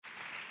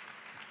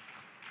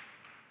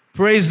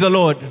Praise the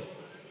Lord.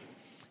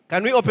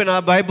 Can we open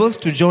our Bibles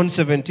to John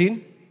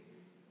 17?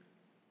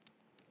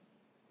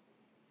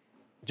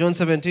 John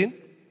 17.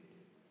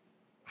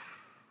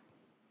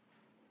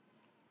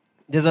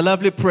 There's a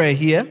lovely prayer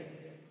here.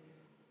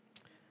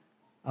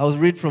 I'll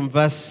read from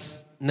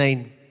verse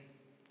 9.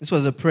 This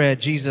was a prayer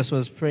Jesus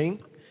was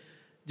praying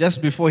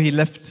just before he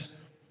left.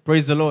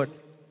 Praise the Lord.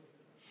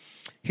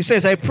 He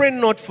says, I pray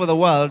not for the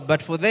world,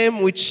 but for them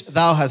which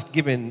thou hast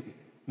given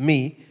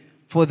me,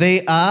 for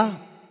they are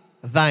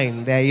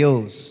thine, they are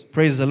yours.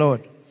 Praise the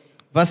Lord.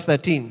 Verse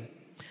 13.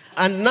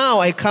 And now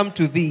I come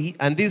to thee,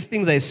 and these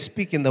things I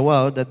speak in the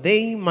world, that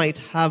they might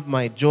have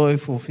my joy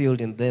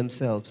fulfilled in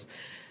themselves.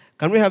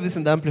 Can we have this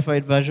in the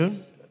Amplified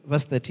Version?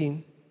 Verse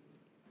 13.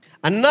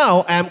 And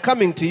now I am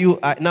coming to you.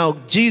 Now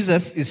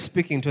Jesus is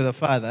speaking to the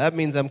Father. That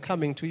means I'm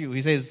coming to you.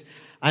 He says,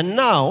 and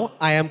now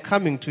I am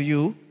coming to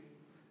you.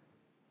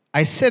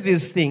 I say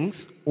these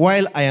things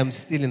while I am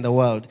still in the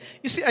world.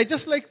 You see, I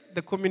just like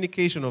the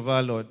communication of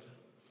our Lord.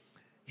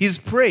 He's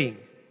praying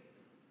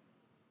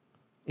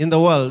in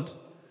the world,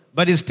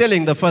 but he's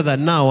telling the Father,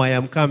 now I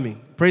am coming.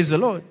 Praise the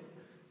Lord.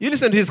 You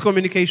listen to his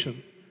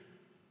communication.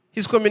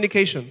 His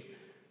communication.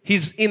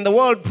 He's in the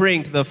world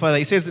praying to the Father.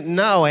 He says,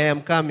 now I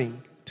am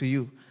coming to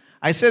you.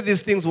 I said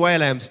these things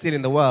while I am still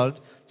in the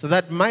world, so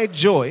that my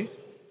joy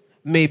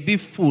may be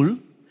full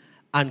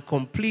and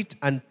complete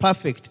and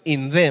perfect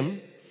in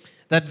them,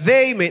 that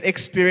they may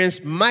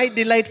experience my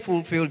delight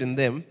fulfilled in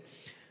them,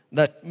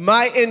 that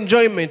my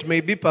enjoyment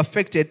may be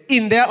perfected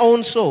in their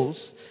own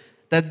souls,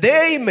 that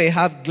they may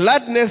have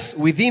gladness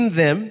within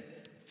them,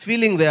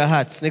 filling their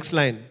hearts. Next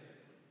line.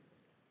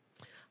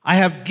 I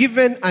have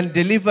given and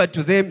delivered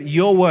to them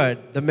your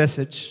word, the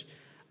message,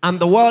 and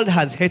the world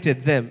has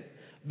hated them,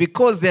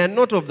 because they are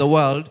not of the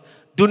world,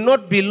 do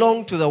not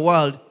belong to the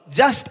world,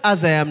 just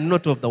as I am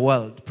not of the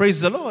world. Praise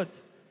the Lord.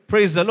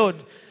 Praise the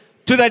Lord.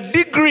 To the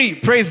degree,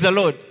 praise the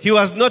Lord, he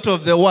was not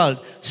of the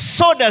world,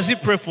 so does he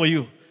pray for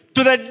you.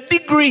 To the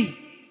degree.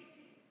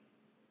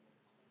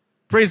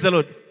 Praise the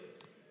Lord.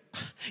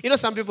 You know,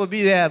 some people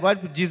be there,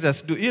 what would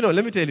Jesus do? You know,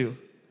 let me tell you,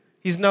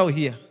 he's now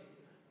here.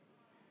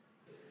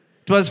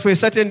 It was for a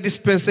certain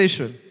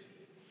dispensation.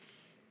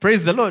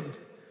 Praise the Lord.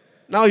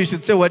 Now you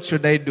should say, what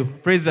should I do?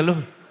 Praise the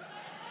Lord.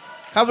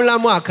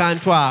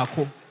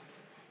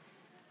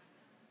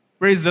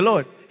 Praise the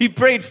Lord. He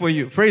prayed for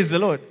you. Praise the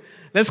Lord.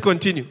 Let's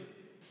continue.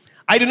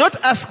 I do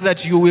not ask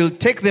that you will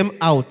take them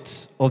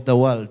out of the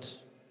world.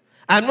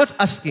 I'm not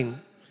asking,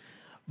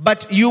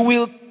 but you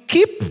will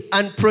keep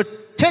and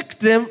protect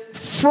them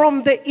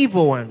from the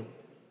evil one.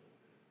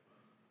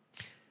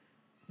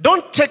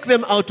 Don't take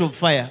them out of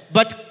fire,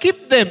 but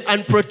keep them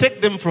and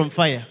protect them from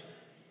fire.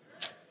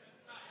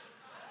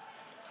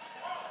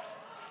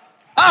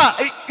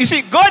 You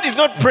see, God is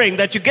not praying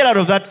that you get out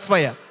of that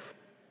fire.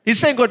 He's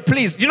saying, God,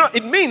 please. You know,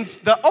 it means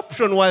the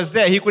option was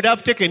there. He could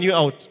have taken you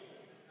out.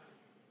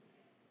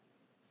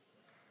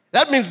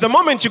 That means the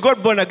moment you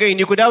got born again,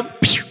 you could have,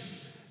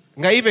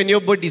 even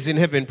your body is in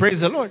heaven.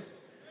 Praise the Lord.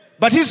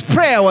 But his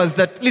prayer was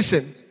that,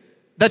 listen,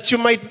 that you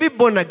might be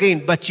born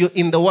again, but you're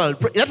in the world.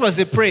 That was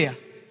a prayer.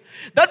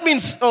 That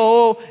means,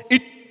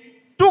 it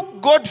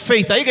took God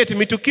faith, are you getting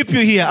me, to keep you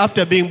here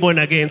after being born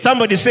again.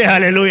 Somebody say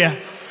hallelujah.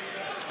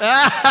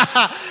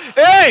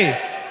 Hey!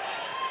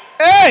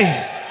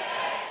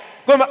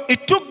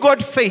 It took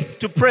God faith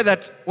to pray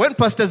that when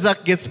Pastor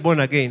Zach gets born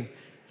again,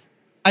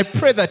 I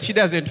pray that he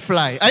doesn't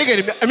fly. Are you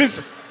getting me? I mean,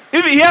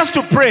 if he has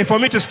to pray for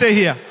me to stay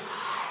here.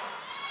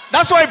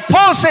 That's why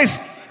Paul says,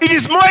 it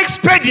is more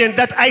expedient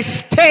that I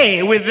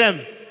stay with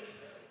them.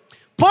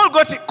 Paul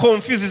got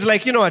confused. He's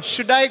like, you know what,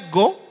 should I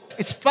go?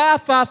 It's far,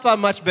 far, far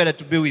much better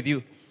to be with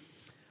you.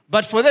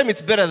 But for them,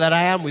 it's better that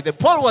I am with them.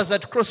 Paul was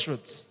at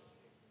crossroads.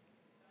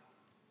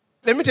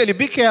 Let me tell you,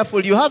 be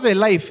careful. You have a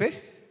life,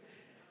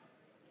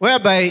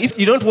 whereby if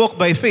you don't walk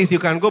by faith, you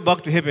can go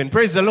back to heaven.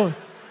 Praise the Lord.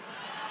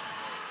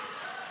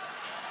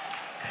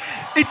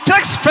 It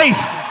takes faith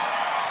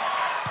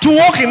to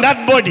walk in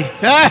that body.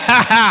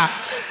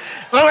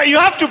 You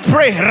have to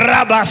pray,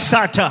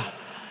 Rabasata,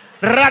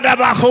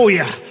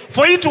 Radabahoya,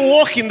 for you to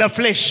walk in the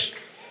flesh.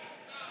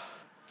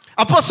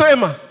 Apostle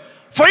Emma,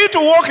 for you to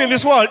walk in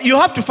this world, you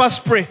have to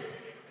first pray.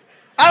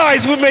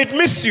 Otherwise, we might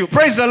miss you.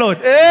 Praise the Lord.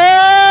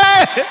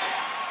 They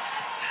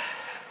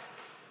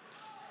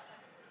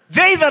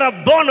that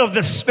are born of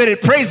the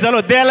Spirit, praise the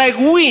Lord, they are like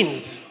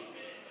wind.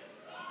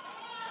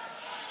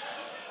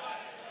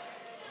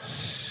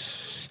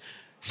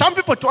 Some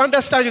people, to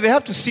understand you, they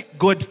have to seek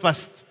God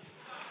first.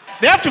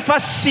 They have to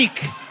first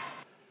seek.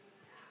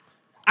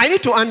 I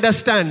need to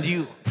understand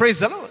you. Praise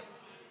the Lord.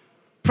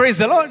 Praise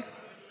the Lord.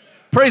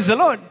 Praise the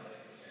Lord.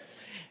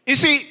 You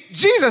see,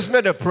 Jesus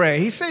made a prayer.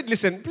 He said,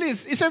 listen,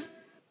 please. He says,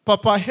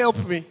 Papa, help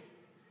me.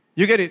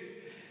 You get it?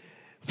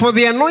 For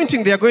the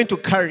anointing they are going to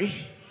carry,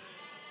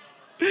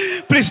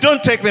 please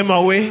don't take them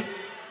away.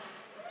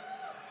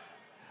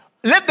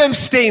 Let them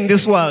stay in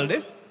this world.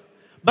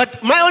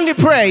 But my only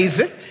prayer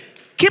is,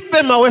 keep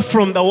them away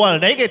from the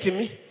world. Are you getting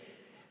me?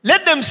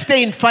 Let them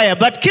stay in fire,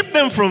 but keep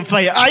them from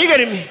fire. Are you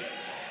getting me?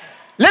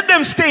 Let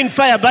them stay in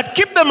fire, but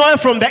keep them away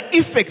from the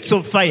effects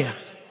of fire.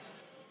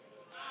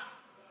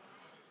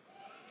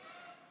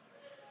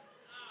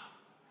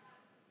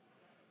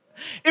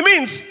 It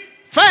means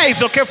fire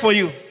is okay for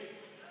you.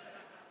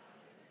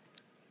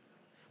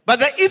 But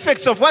the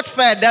effects of what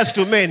fire does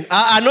to men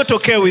are not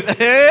okay with.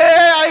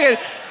 I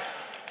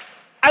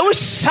wish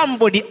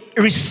somebody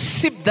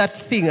received that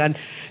thing and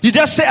you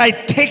just say, I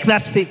take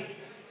that thing.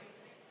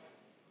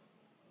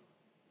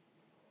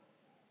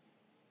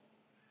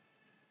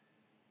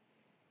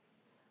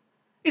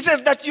 He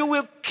says that you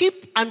will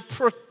keep and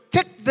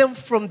protect them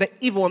from the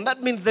evil one.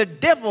 That means the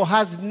devil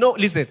has no,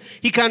 listen,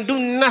 he can do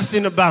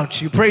nothing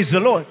about you. Praise the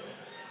Lord.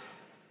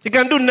 He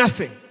can do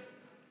nothing.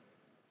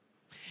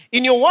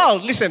 In your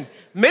world, listen,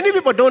 many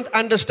people don't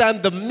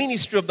understand the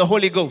ministry of the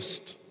Holy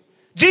Ghost.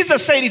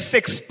 Jesus said it's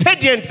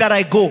expedient that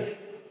I go,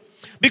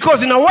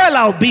 because in a while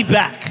I'll be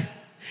back.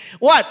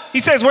 What?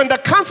 He says when the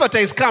Comforter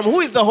is come,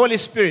 who is the Holy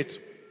Spirit?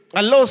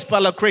 Allos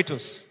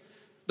Paracletos,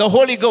 the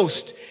Holy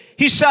Ghost.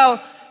 He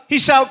shall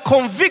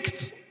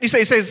convict. He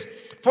says,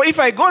 for if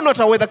I go not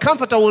away, the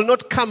Comforter will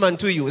not come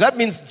unto you. That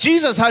means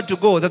Jesus had to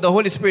go, that the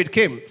Holy Spirit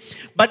came.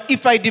 But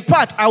if I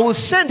depart, I will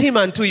send him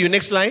unto you.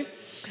 Next line.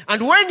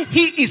 And when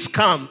he is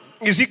come,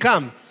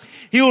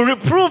 he will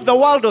reprove the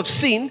world of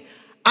sin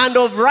and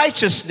of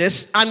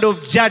righteousness and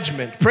of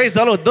judgment. Praise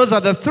the Lord. Those are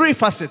the three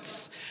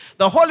facets.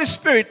 The Holy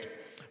Spirit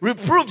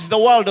reproves the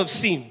world of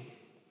sin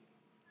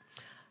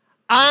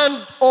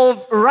and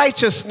of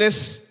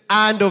righteousness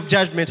and of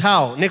judgment.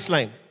 How? Next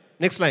line.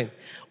 Next line.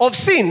 Of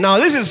sin. Now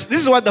this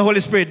is what the Holy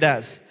Spirit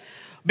does.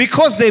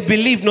 Because they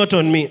believe not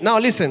on me. Now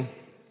listen.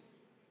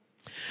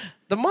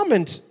 The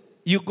moment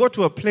you go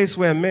to a place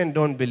where men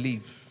don't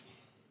believe,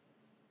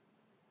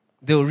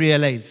 they'll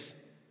realize.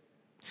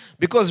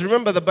 Because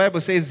remember, the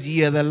Bible says,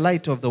 ye are the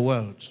light of the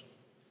world.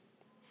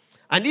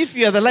 And if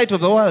you are the light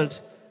of the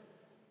world,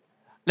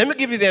 let me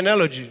give you the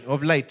analogy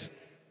of light.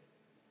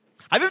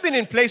 Have you been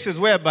in places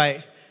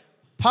whereby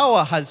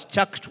power has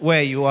chucked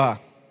where you are,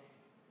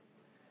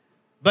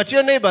 but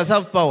your neighbors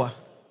have power?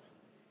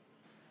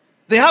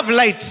 They have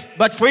light,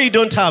 but for you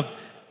don't have.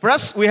 For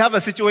us, we have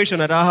a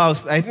situation at our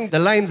house. I think the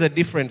lines are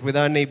different with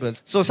our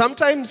neighbors. So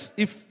sometimes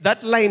if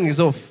that line is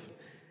off,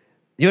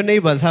 your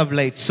neighbors have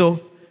light. So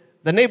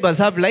the neighbors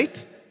have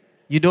light,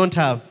 you don't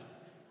have.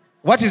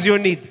 What is your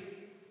need?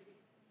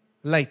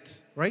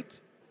 Light, right?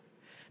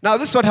 Now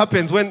this is what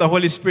happens when the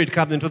Holy Spirit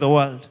comes into the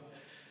world.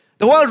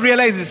 The world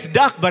realizes it's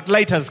dark, but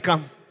light has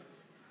come.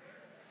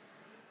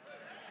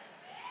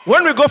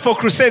 When we go for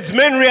crusades,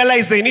 men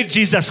realize they need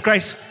Jesus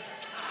Christ.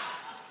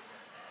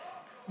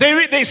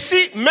 They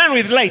see men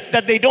with light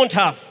that they don't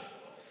have.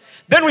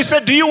 Then we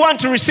said, do you want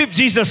to receive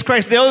Jesus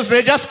Christ?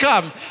 They just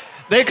come.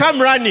 They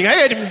come running.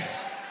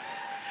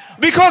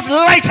 Because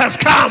light has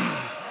come.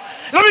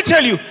 Let me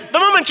tell you, the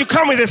moment you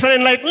come with a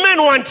certain light,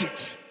 men want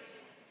it.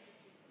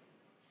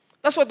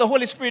 That's what the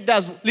Holy Spirit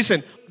does.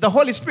 Listen, the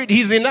Holy Spirit,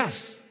 he's in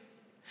us.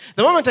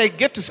 The moment I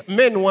get to,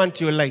 men want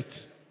your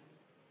light.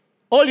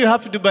 All you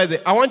have to do,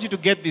 I want you to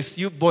get this,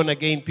 you born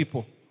again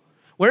people.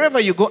 Wherever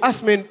you go,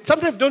 ask men,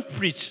 sometimes don't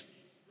preach.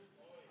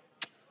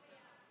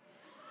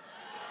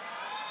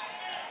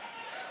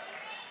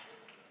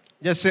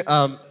 Just say,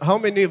 how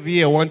many of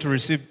you want to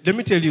receive? Let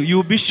me tell you,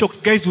 you'll be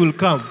shocked. Guys will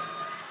come.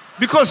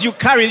 Because you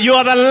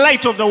are the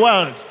light of the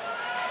world.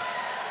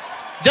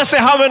 Just say,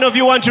 how many of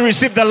you want to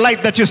receive the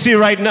light that you see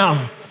right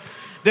now?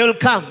 They will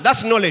come.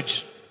 That's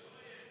knowledge.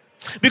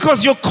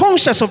 Because you're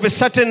conscious of a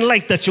certain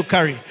light that you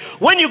carry.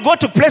 When you go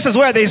to places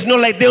where there is no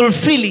light, they will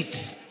feel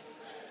it.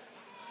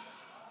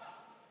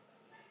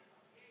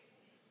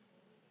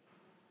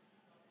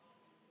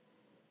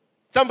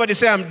 Somebody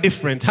say, I'm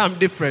different. I'm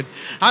different.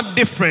 I'm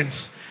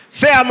different.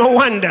 Say, I'm a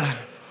wonder.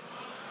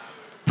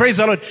 Praise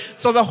the Lord.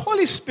 So the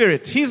Holy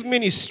Spirit, his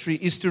ministry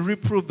is to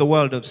reprove the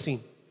world of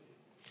sin.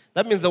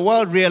 That means the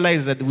world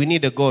realizes that we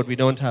need a God we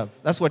don't have.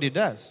 That's what he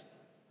does.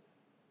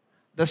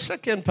 The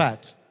second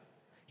part,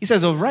 he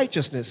says of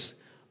righteousness,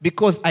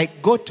 because I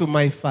go to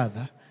my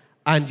Father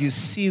and you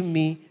see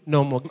me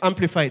no more.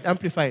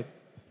 Amplified.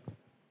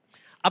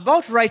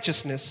 About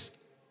righteousness,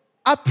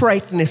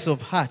 uprightness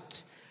of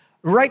heart,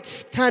 right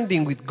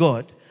standing with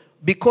God,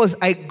 because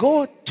I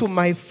go to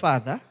my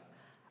Father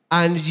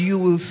and you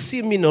will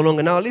see me no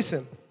longer. Now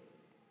listen,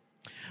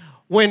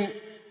 when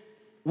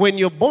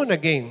you're born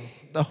again,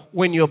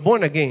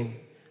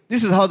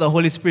 this is how the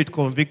Holy Spirit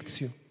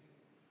convicts you.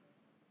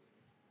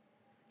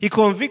 He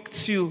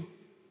convicts you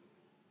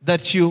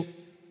that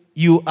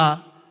you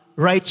are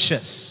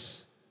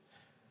righteous,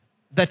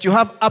 that you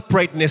have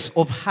uprightness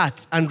of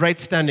heart and right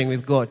standing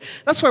with God.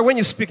 That's why when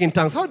you speak in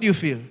tongues, how do you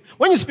feel?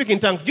 When you speak in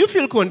tongues, do you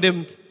feel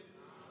condemned?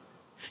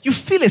 You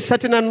feel a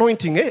certain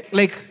anointing,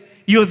 like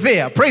you're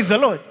there. Praise the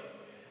Lord.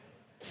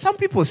 Some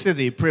people say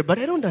they pray, but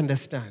I don't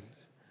understand.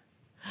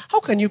 How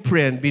can you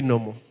pray and be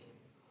normal?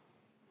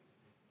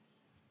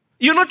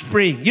 You're not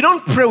praying. You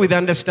don't pray with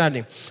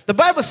understanding. The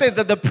Bible says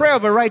that the prayer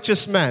of a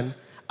righteous man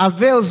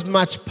avails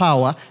much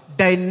power,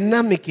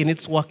 dynamic in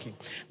its working.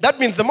 That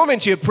means the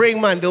moment you're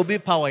praying, man, there'll be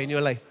power in your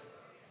life.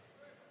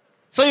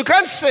 So you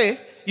can't say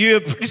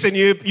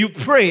you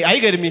pray, are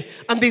you getting me?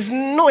 And there's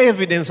no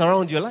evidence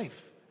around your life.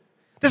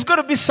 There's got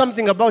to be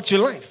something about your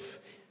life.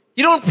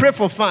 You don't pray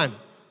for fun.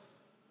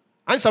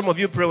 And some of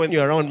you pray when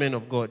you're around men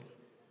of God.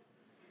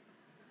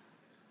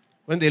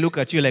 When they look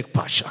at you like,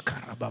 Pasha,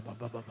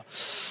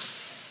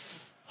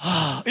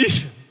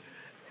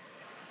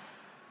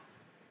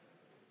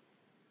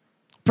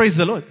 praise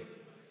the Lord.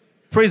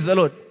 Praise the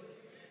Lord.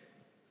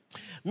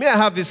 May I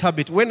have this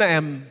habit when I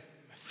am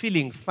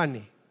feeling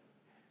funny.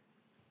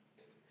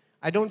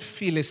 I don't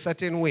feel a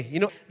certain way.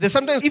 You know, there's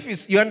sometimes,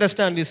 if you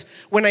understand this,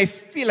 when I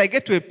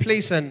get to a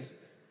place and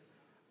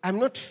I'm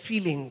not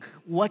feeling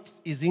what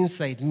is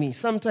inside me,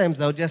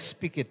 sometimes I'll just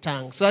speak a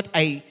tongue so that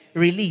I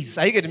release.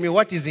 Are you getting me?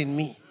 What is in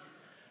me?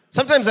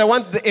 Sometimes I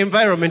want the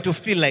environment to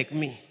feel like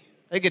me.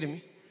 Are you getting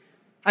me?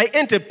 I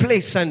enter a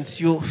place and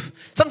you,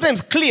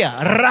 sometimes clear,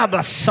 Rabba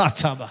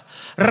Sataba,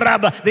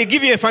 Rabba, they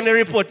give you a funny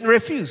report and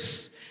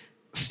refuse.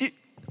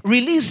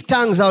 Release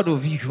tongues out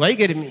of you. Are you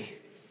getting me?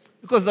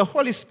 Because the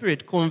Holy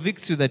Spirit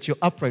convicts you that you're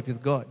upright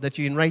with God, that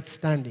you're in right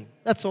standing.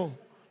 That's all.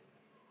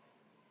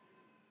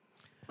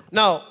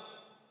 Now,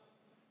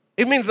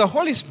 it means the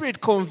Holy Spirit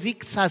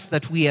convicts us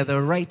that we are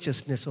the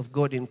righteousness of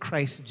God in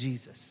Christ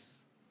Jesus.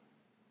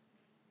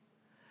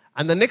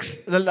 And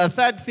the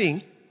third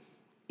thing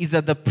is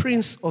that the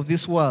prince of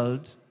this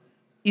world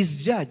is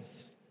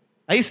judged.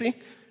 Are you seeing?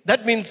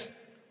 That means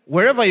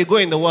wherever you go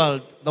in the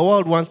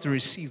world wants to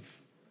receive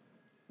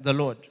the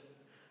Lord.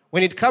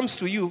 When it comes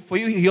to you, for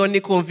you, he only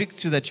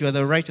convicts you that you are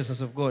the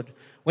righteousness of God.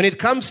 When it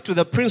comes to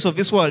the prince of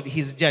this world,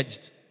 he's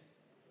judged.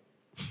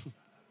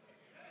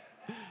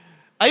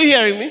 Are you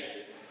hearing me?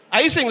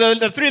 Are you seeing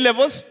the three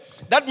levels?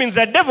 That means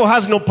the devil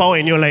has no power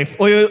in your life.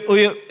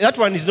 That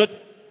one is not.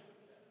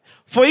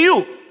 For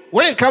you,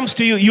 when it comes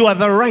to you, you are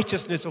the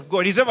righteousness of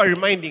God. He's ever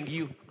reminding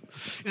you.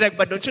 He's like,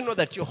 but don't you know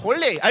that you're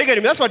holy? Are you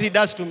getting me? That's what he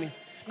does to me.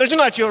 Don't you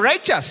know that you're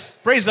righteous?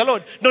 Praise the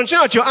Lord. Don't you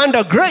know that you're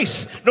under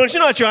grace? Don't you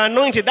know that you're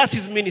anointed? That's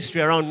his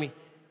ministry around me.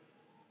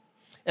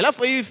 And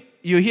for you, if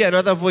you hear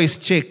another voice,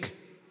 check.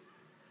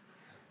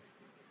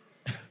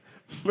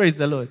 Praise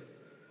the Lord.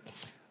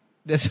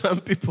 There's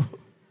some people,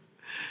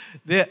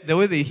 the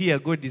way they hear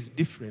God is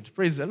different.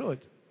 Praise the Lord.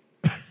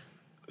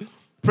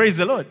 Praise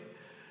the Lord.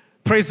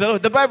 Praise the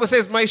Lord. The Bible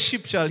says, my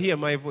sheep shall hear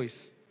my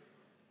voice.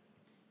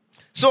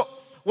 So,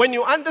 when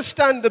you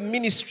understand the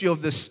ministry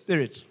of the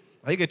Spirit,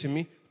 are you getting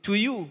me? To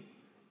you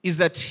is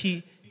that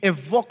he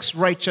evokes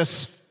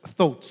righteous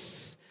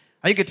thoughts.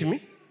 Are you getting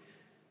me?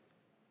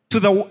 To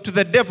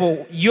the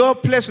devil, your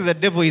place with the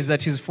devil is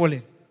that he's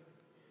fallen.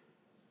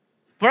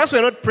 For us,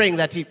 we're not praying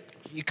that he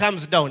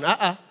comes down.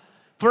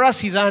 For us,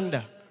 he's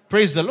under.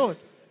 Praise the Lord.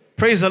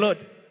 Praise the Lord.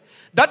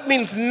 That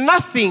means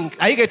nothing,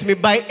 are you getting me,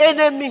 by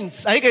any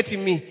means, are you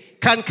getting me,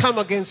 can come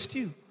against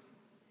you.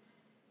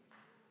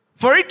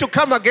 For it to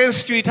come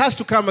against you, it has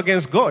to come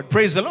against God.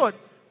 Praise the Lord.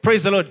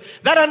 Praise the Lord.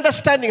 That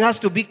understanding has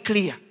to be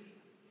clear.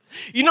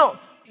 You know,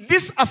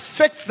 this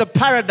affects the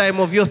paradigm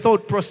of your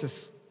thought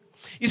process.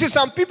 You see,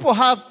 some people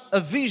have a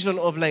vision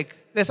of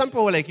there's some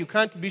people you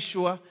can't be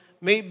sure,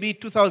 maybe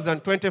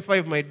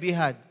 2025 might be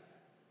hard.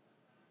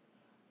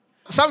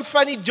 Some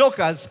funny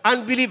jokers,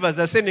 unbelievers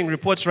are sending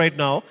reports right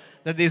now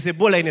that there's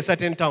Ebola in a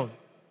certain town.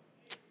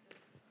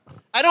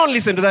 I don't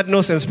listen to that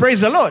nonsense.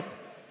 Praise the Lord.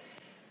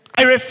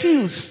 I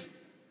refuse.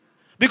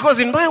 Because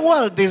in my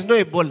world, there's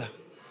no Ebola.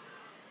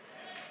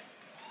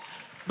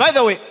 By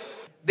the way,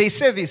 they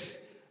say this.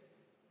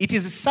 It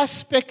is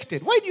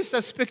suspected. Why do you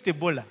suspect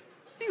Ebola?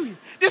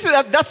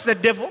 That's the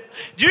devil.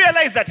 Do you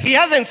realize that he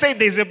hasn't said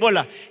there's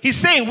Ebola? He's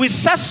saying we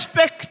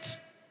suspect.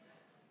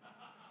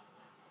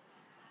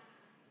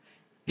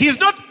 He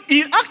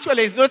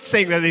actually is not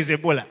saying that there's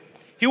Ebola.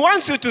 He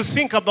wants you to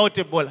think about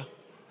Ebola.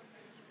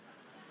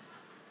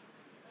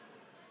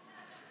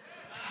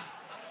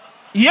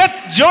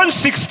 Yet John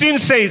 16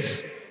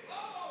 says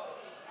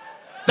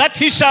that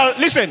he shall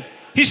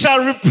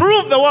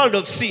reprove the world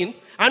of sin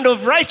and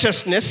of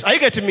righteousness. Are you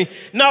getting me?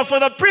 Now for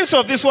the prince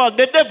of this world,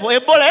 the devil,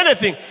 Ebola,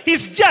 anything,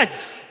 he's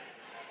judged.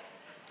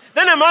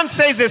 Then a man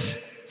says this,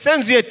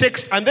 sends you a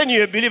text, and then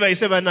you're a believer, you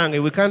say,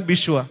 Banange, we can't be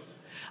sure.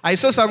 I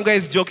saw some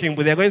guys joking,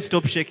 but they're going to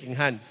stop shaking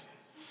hands.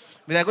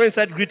 But they're going to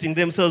start greeting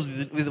themselves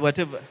with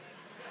whatever.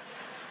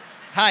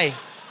 Hi.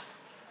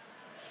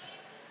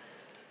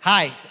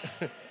 Hi.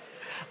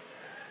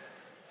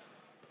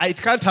 It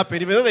can't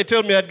happen. Even though they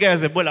tell me that guy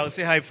has Ebola, I'll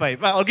say high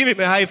five. I'll give him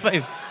a high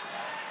five.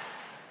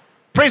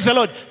 Praise the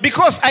Lord.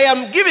 Because I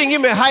am giving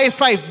him a high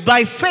five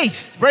by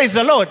faith. Praise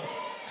the Lord.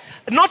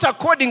 Not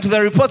according to the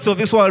reports of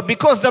this world,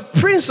 because the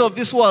prince of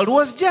this world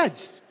was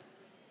judged.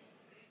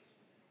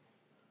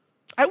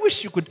 I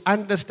wish you could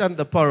understand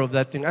the power of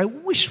that thing. I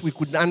wish we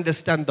could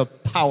understand the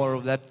power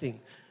of that thing.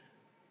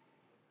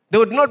 There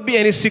would not be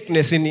any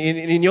sickness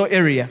in your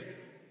area.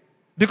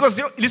 Because,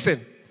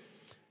 listen,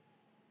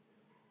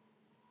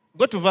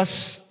 go to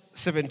verse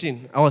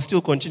 17. I was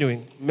still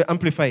continuing,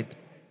 amplified.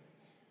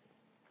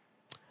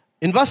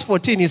 In verse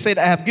 14, he said,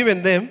 I have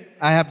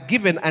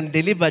given and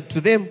delivered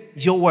to them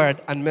your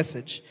word and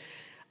message.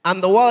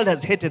 and the world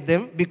has hated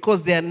them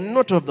because they are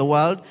not of the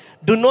world,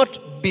 do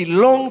not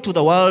belong to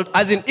the world.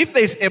 As in, if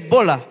there is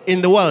Ebola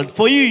in the world,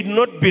 for you, you do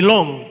not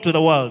belong to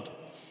the world.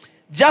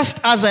 Just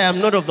as I am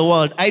not of the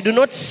world, I do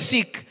not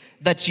seek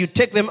that you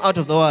take them out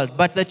of the world,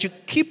 but that you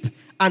keep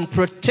and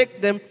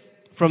protect them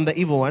from the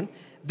evil one.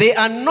 They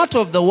are not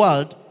of the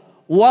world,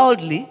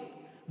 worldly,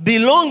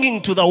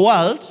 belonging to the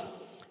world,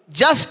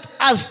 just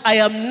as I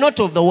am not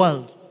of the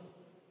world.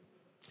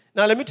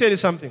 Now, let me tell you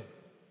something.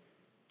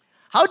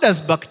 How does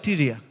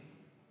bacteria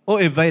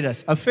or a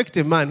virus affect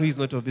a man who is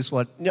not of this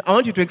world? I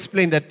want you to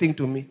explain that thing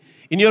to me.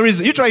 In your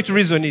reason, you try to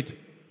reason it.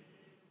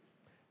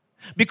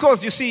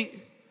 Because you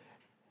see,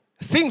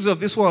 things of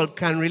this world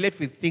can relate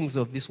with things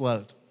of this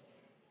world.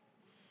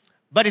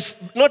 But it's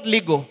not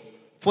legal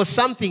for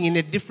something in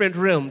a different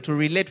realm to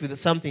relate with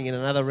something in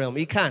another realm.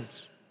 It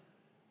can't.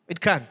 It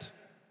can't.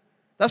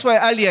 That's why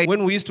earlier,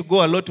 when we used to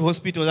go a lot to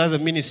hospitals as a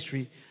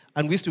ministry,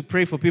 and we used to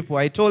pray for people,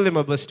 I told them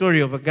about a story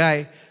of a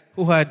guy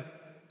who had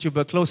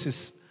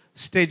tuberculosis,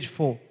 stage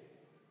 4.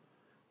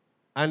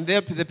 And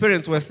the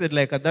parents were stood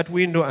like at that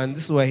window, and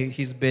this is where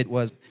his bed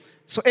was.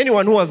 So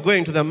anyone who was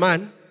going to the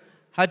man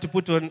had to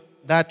put on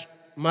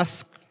that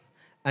mask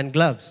and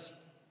gloves.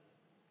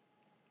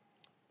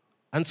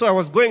 And so I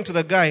was going to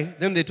the guy,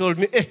 then they told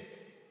me, hey,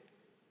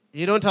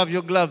 you don't have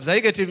your gloves. Are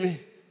you getting me?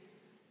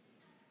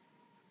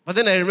 But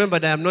then I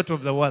remembered I am not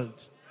of the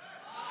world.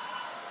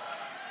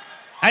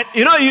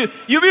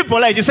 You be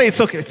polite. You say,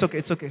 it's okay, it's okay,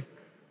 it's okay.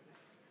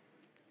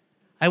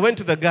 I went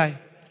to the guy.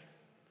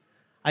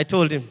 I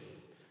told him,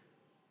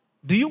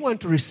 do you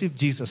want to receive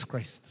Jesus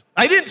Christ?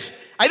 I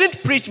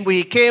didn't preach.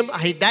 He came,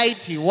 he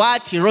died, he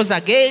what? He rose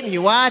again, he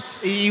what?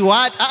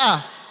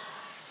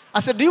 I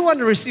said, do you want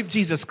to receive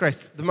Jesus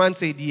Christ? The man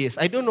said, yes.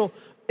 I don't know.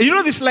 You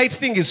know, this light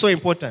thing is so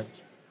important.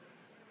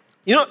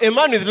 You know, a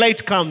man with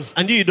light comes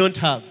and you don't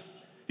have.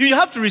 You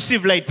have to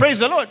receive light. Praise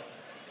the Lord.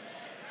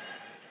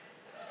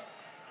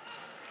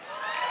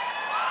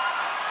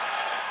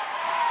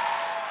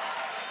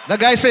 The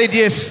guy said,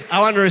 yes, I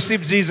want to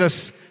receive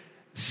Jesus.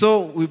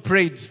 So we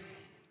prayed.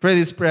 Pray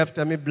this prayer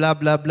after me, blah,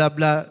 blah, blah,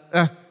 blah.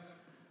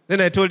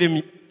 Then I told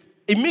him,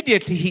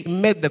 immediately he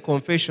made the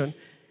confession.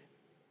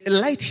 A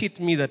light hit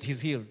me that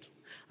he's healed.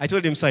 I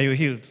told him, sir, you're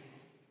healed.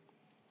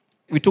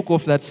 We took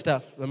off that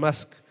stuff, the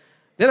mask.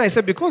 Then I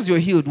said, because you're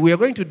healed, we are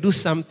going to do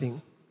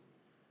something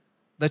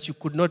that you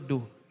could not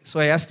do. So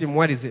I asked him,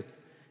 what is it?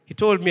 He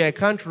told me, I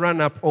can't run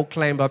up or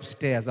climb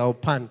upstairs. I'll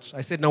punch.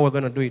 I said, no, we're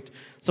going to do it.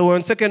 So we're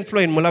on second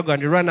floor in Mulago,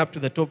 and he ran up to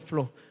the top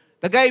floor.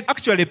 The guy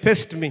actually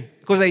paced me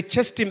because I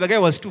chased him. The guy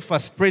was too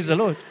fast. Praise the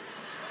Lord.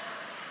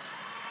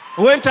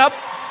 Went up,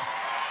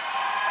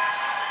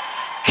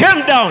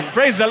 came down.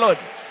 Praise the Lord.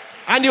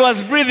 And he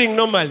was breathing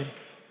normally.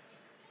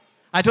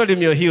 I told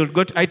him, you're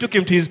healed. I took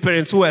him to his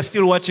parents who were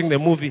still watching the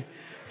movie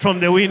from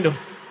the window.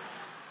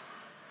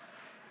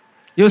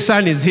 Your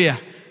son is here.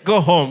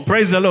 Go home.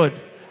 Praise the Lord.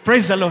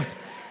 Praise the Lord.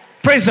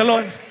 Praise the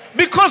Lord.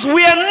 Because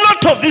we are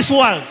not of this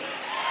world.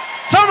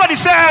 Somebody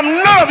say,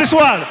 I'm not of this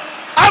world.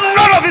 I'm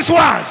not of this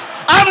world.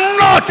 I'm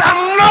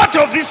not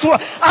of this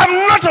world.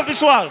 I'm not of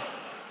this world.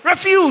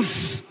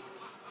 Refuse.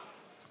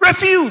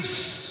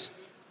 Refuse.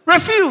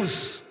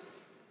 Refuse.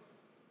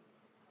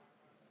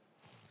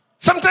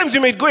 Sometimes you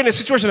may go in a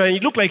situation and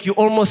you look like you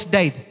almost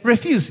died.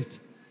 Refuse it.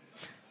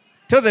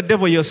 Tell the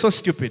devil you're so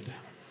stupid.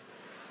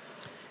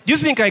 Do you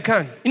think I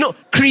can?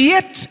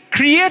 Create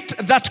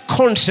that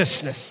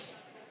consciousness.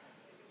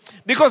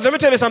 Because let me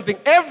tell you something.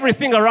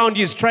 Everything around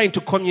you is trying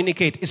to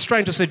communicate. It's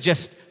trying to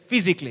suggest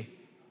physically.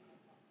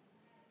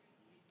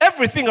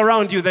 Everything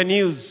around you, the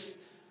news,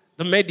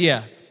 the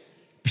media,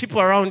 people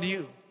around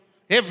you,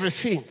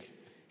 everything.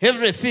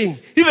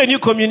 Even you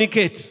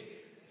communicate.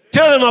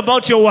 Tell them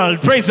about your world.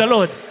 Praise the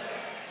Lord.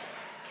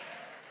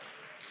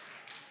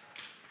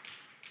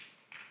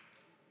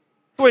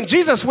 When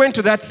Jesus went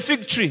to that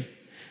fig tree,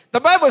 the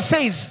Bible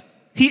says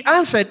he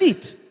answered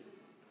it.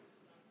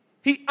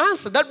 He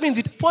answered. That means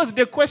it posed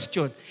a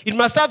question. It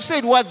must have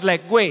said words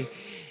like, "Gwe,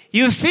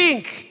 you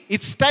think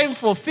it's time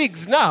for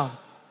figs now?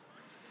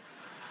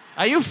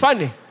 Are you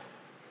funny?"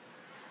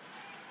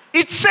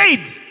 It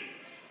said.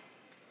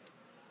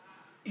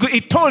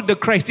 It told the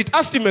Christ. It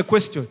asked him a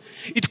question.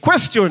 It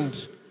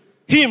questioned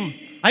him.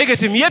 I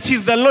get him. Yet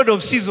he's the Lord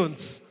of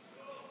seasons.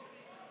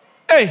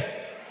 Hey.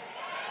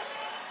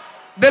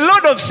 The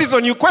Lord of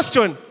season, you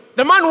question.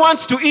 The man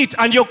wants to eat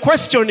and you're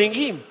questioning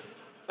him.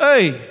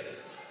 Hey.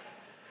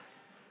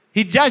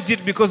 He judged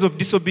it because of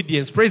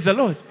disobedience. Praise the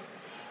Lord.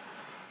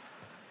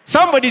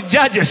 Somebody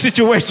judge a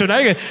situation.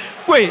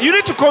 Wait, you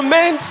need to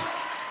commend.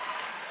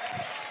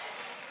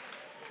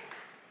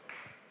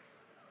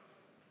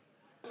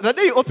 The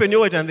day you open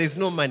your wallet and there's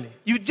no money,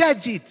 you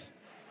judge it.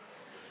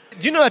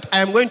 Do you know that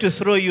I am going to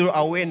throw you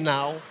away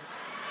now?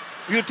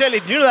 You tell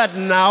it, you know that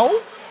now?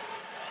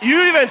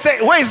 You even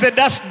say, where is the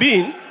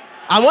dustbin?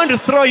 I want to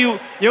throw you.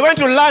 You're going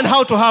to learn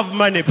how to have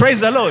money. Praise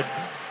the Lord.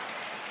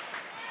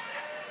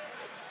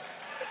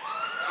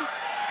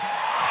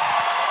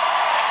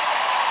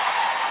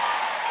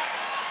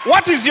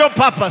 What is your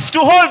purpose? To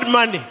hold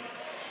money.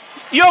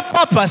 Your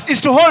purpose is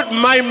to hold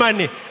my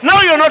money.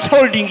 Now you're not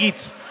holding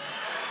it.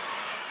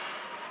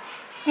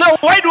 Now,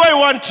 why do I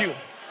want you?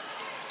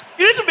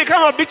 You need to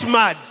become a bit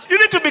mad. You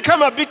need to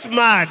become a bit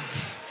mad.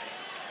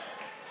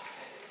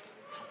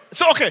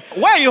 So, okay,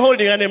 why are you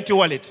holding an empty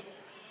wallet?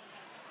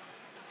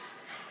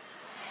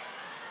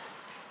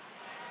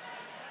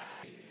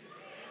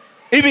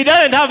 If he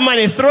doesn't have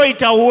money, throw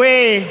it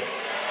away.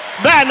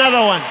 Buy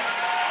another one.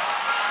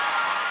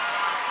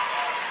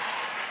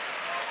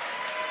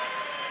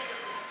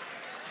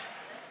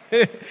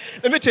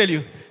 Let me tell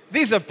you,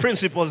 these are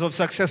principles of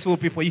successful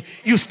people.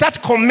 You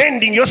start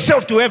commending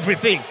yourself to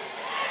everything.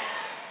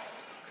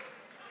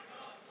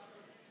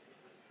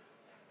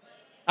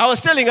 I was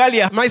telling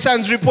earlier, my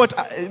son's report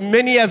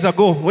many years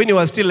ago, when he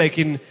was still like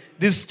in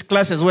these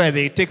classes where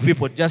they take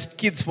people, just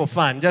kids for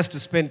fun, just to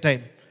spend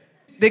time.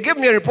 They gave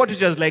me a report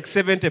which was like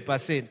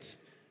 70%.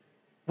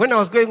 When I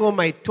was going home,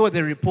 I tore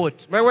the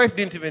report. My wife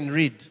didn't even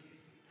read.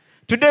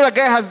 Today, the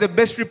guy has the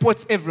best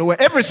reports everywhere.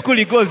 Every school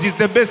he goes, he's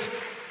the best.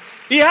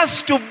 He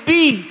has to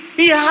be.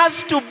 He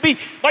has to be.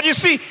 But you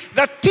see,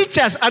 the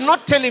teachers are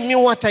not telling me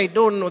what I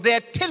don't know. They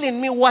are telling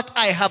me what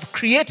I have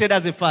created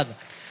as a father.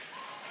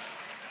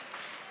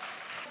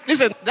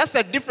 Listen, that's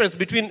the difference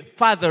between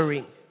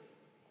fathering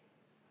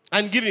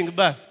and giving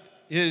birth.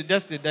 You're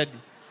just a daddy.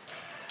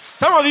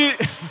 Some of you,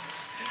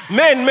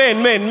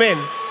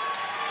 men.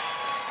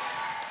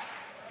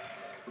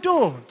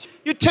 Don't.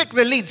 You take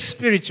the lead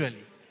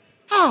spiritually.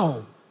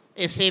 How?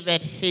 You say,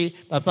 but see,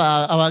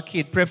 Papa, our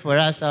kid, pray for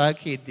us, our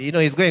kid. You know,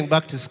 he's going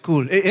back to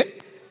school.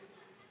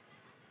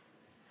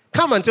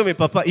 Come and tell me,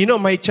 Papa, you know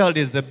my child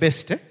is the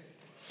best,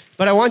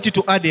 but I want you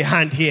to add a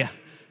hand here.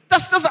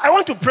 I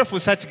want to pray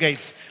for such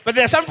guys. But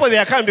there are some people they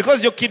are coming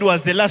because your kid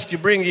was the last you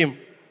bring him.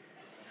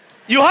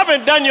 You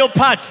haven't done your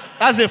part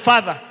as a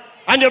father,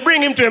 and you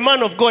bring him to a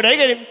man of God. Are you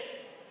getting?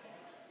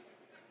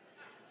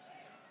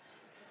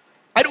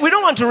 We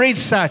don't want to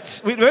raise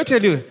such. Let me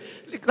tell you.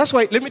 That's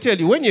why, let me tell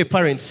you, when you're a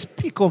parent,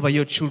 speak over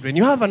your children.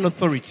 You have an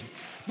authority.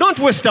 Don't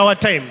waste our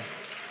time.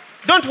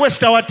 Don't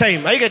waste our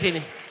time. Are you getting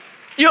it?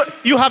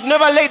 You have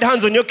never laid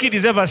hands on your kid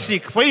is ever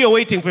sick. For you're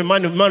waiting for a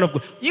man of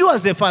God. You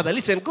as the father,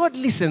 listen, God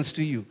listens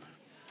to you.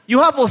 You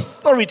have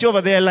authority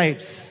over their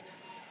lives.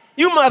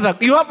 You mother,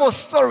 you have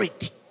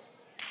authority.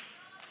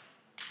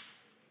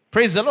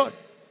 Praise the Lord.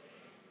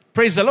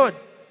 Praise the Lord.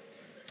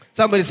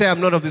 Somebody say, I'm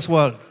not of this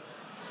world.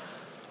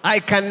 I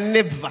can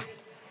never.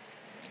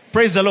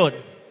 Praise the Lord.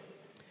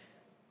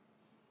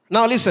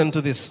 Now listen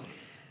to this.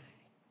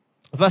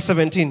 Verse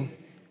 17.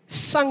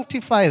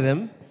 Sanctify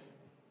them,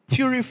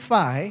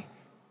 purify,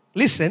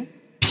 listen,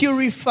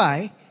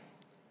 purify,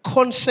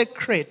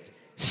 consecrate,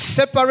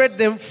 separate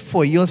them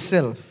for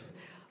yourself.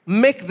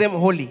 Make them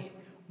holy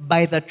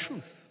by the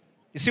truth.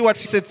 You see what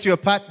sets you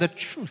apart? The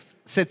truth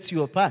sets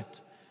you apart.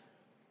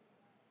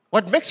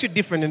 What makes you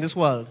different in this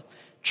world?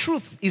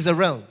 Truth is a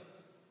realm.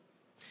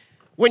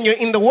 When you're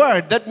in the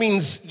Word, that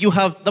means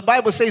the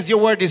Bible says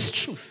your Word is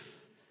truth.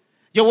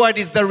 Your Word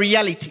is the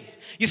reality.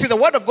 You see, the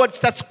Word of God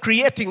starts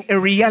creating a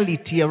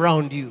reality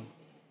around you.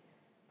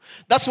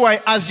 That's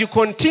why as you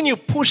continue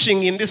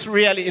pushing in this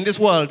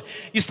world,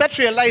 you start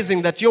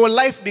realizing that your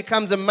life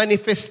becomes a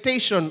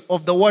manifestation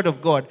of the Word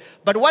of God.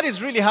 But what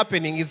is really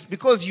happening is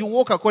because you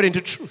walk according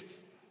to truth.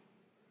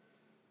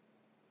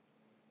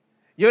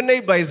 Your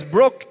neighbor is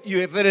broke,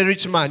 you're a very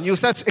rich man. You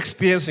start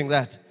experiencing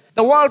that.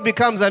 The world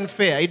becomes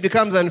unfair. It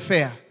becomes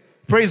unfair.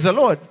 Praise the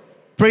Lord.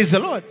 Praise the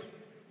Lord.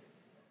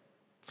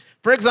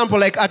 For example,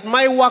 like at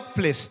my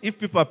workplace, if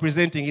people are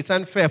presenting, it's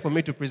unfair for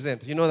me to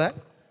present. You know that?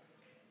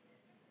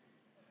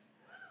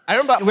 I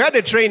remember we had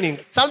a training.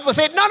 Some people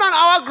said, no,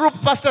 our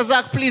group, Pastor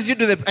Zach, please, you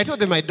do the... I told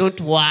them I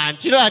don't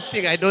want. You know that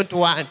thing I don't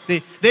want.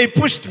 They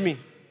pushed me.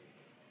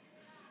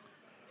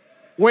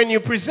 When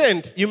you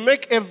present, you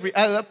make every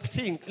other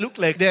thing look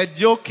like they're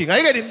joking. Are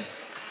you getting?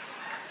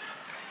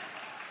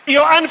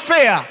 You're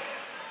unfair.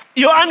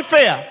 You're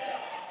unfair.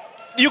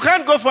 You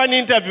can't go for an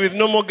interview with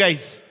normal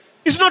guys.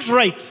 It's not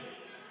right.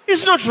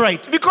 It's not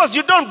right because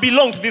you don't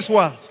belong to this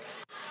world.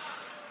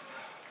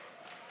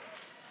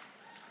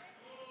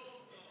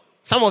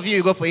 Some of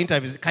you go for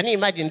interviews. Can you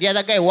imagine the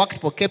other guy worked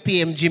for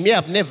KPMG? Me,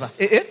 I've never.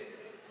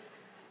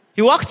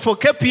 He worked for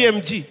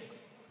KPMG.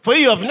 For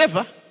you, I've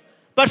never.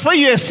 But for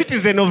you, a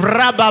citizen of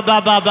Reba.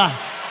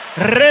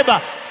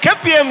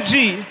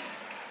 KPMG.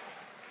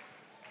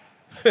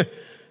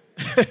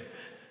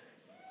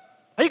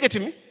 Are you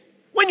getting me?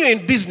 When you're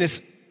in business,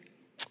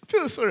 I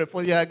feel sorry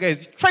for the other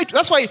guys.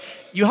 That's why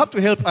you have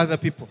to help other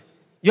people.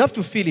 You have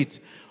to feel it.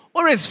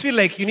 Always feel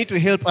like you need to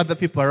help other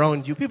people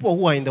around you. People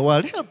who are in the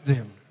world, help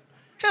them.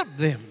 Help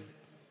them.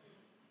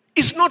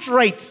 It's not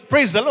right.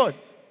 Praise the Lord.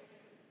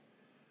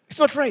 It's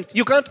not right.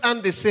 You can't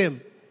earn the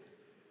same.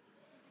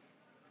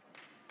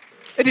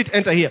 Let it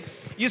enter here.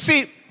 You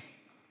see,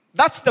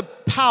 that's the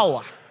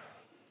power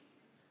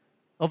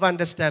of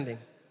understanding.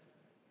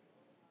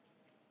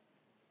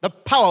 The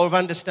power of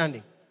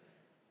understanding.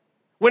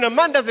 When a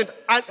man doesn't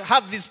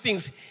have these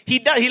things, he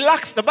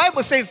lacks. The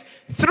Bible says,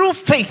 through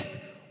faith,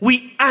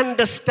 we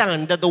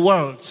understand that the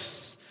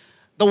worlds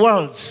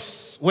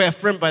were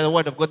framed by the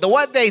word of God. The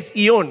word there is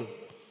eon.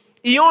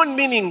 Eon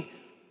meaning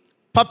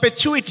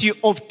perpetuity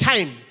of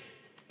time.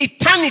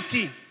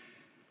 Eternity.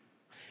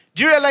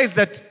 Do you realize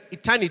that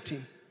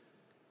eternity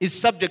is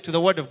subject to the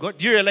word of God?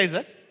 Do you realize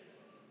that?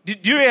 Do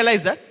you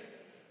realize that?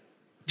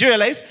 Do you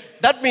realize?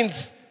 That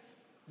means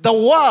the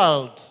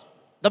world,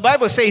 the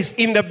Bible says,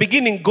 in the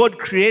beginning God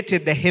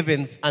created the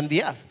heavens and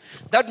the earth.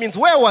 That means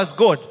where was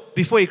God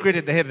before he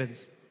created the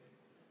heavens?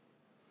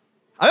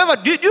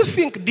 However, do you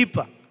think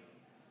deeper?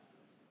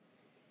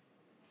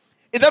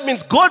 That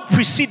means God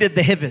preceded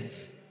the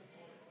heavens.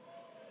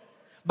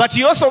 But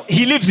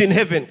he lives in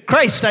heaven.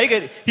 Christ,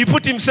 he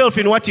put himself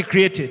in what he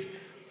created.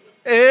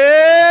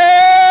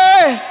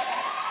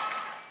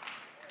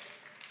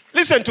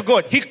 Listen to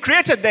God. He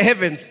created the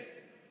heavens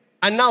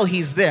and now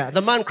he's there.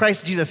 The man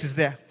Christ Jesus is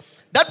there.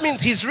 That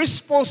means he's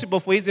responsible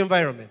for his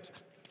environment.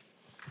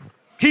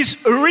 He's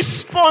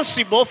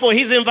responsible for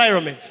his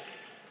environment.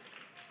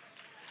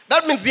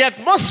 That means the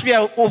atmosphere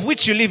of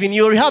which you live in,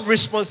 you have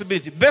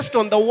responsibility based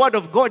on the word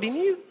of God in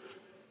you.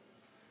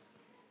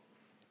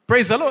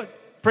 Praise the Lord.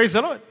 Praise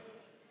the Lord.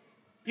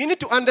 You need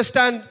to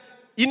understand,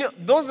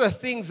 those are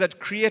things that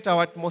create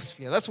our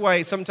atmosphere. That's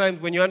why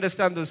sometimes when you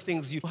understand those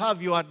things, you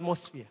have your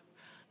atmosphere.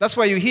 That's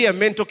why you hear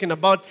men talking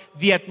about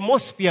the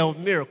atmosphere of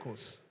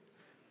miracles.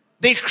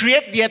 They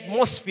create the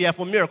atmosphere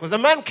for miracles. The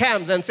man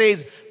comes and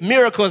says,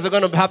 miracles are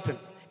going to happen.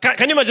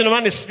 Can you imagine a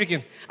man is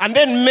speaking? And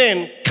then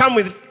men come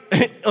with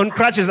on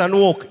crutches and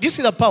walk. Do you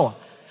see the power?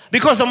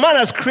 Because the man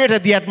has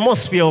created the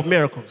atmosphere of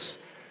miracles.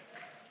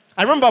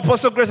 I remember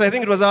Apostle Grace, I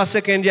think it was our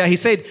second year, he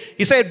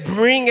said,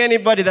 bring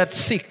anybody that's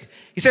sick.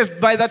 He says,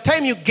 by the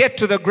time you get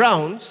to the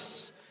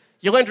grounds,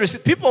 you're going to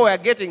receive. People were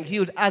getting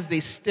healed as they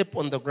step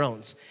on the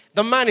grounds.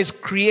 The man is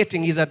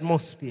creating his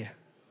atmosphere.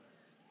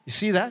 You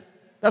see that?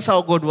 That's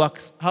how God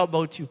works. How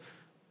about you?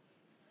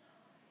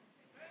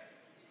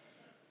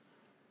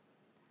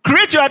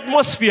 Create your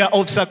atmosphere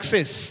of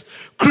success.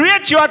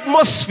 Create your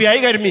atmosphere, you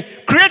get me?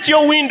 Create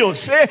your windows.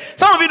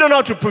 Some of you don't know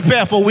how to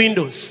prepare for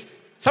windows.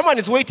 Someone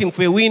is waiting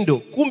for a window.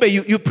 Kumbe,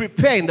 you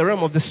prepare in the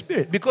realm of the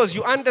Spirit because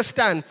you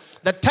understand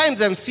that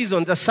times and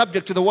seasons are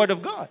subject to the Word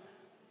of God.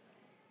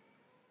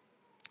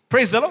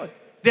 Praise the Lord.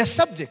 They're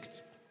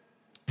subject.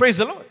 Praise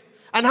the Lord.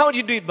 And how do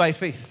you do it? By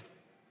faith.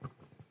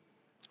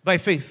 By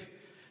faith.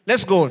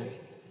 Let's go on.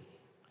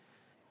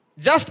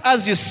 Just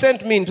as you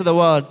sent me into the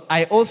world,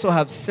 I also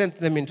have sent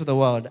them into the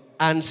world.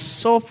 And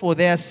so for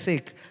their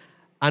sake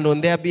and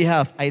on their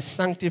behalf, I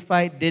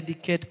sanctify,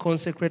 dedicate,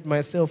 consecrate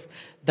myself,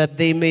 that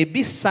they may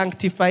be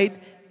sanctified,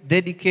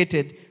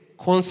 dedicated,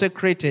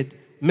 consecrated,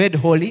 made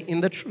holy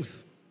in the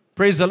truth.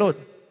 Praise the Lord.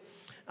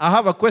 I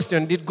have a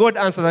question. Did God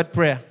answer that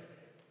prayer?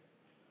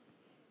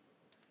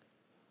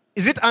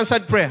 Is it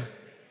answered prayer?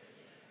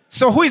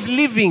 So who is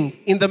living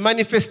in the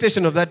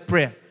manifestation of that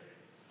prayer?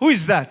 Who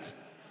is that?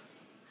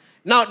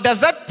 Now, does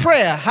that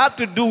prayer have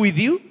to do with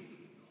you?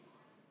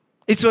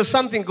 It was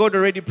something God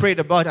already prayed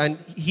about and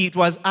it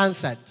was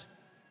answered.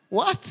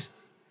 What?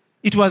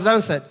 It was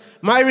answered.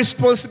 My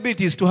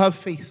responsibility is to have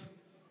faith.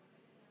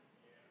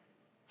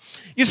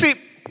 You see,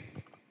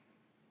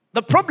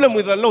 the problem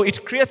with the law,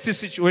 it creates this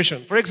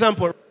situation. For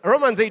example,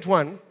 Romans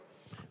 8:1,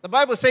 the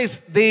Bible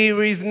says,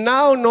 there is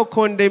now no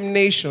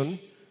condemnation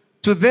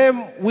to them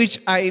which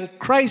are in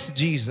Christ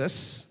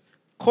Jesus,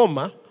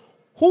 comma,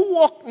 who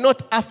walk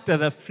not after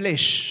the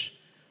flesh,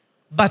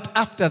 but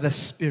after the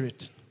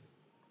Spirit.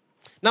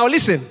 Now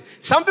listen,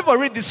 some people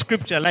read this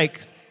scripture like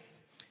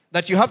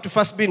that you have to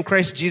first be in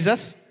Christ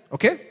Jesus,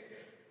 okay?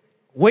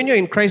 When you're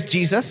in Christ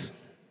Jesus,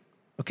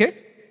 okay,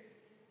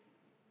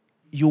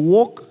 you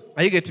walk,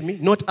 are you getting me?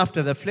 Not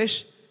after the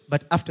flesh,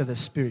 but after the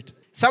Spirit.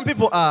 Some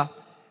people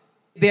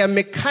they are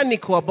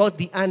mechanical about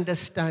the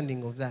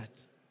understanding of that.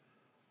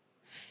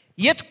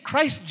 Yet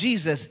Christ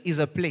Jesus is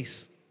a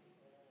place.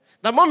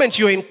 The moment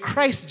you're in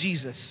Christ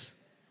Jesus,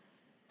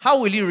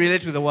 how will you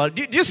relate with the world?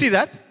 Do you see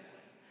that?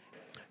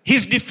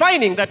 He's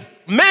defining that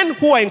men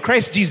who are in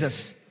Christ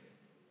Jesus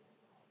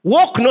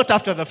walk not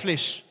after the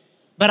flesh,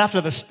 but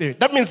after the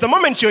Spirit. That means the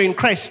moment you're in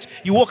Christ,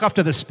 you walk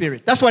after the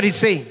Spirit. That's what he's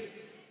saying.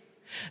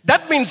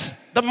 That means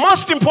the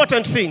most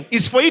important thing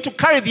is for you to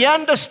carry the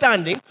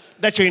understanding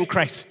that you're in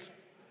Christ.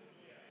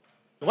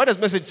 What does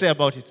the message say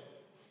about it?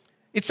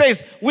 It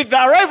says, with the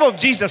arrival of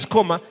Jesus,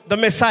 the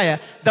Messiah,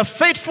 the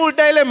fateful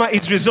dilemma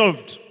is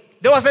resolved.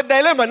 There was a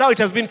dilemma, now it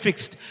has been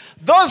fixed.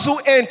 Those who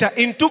enter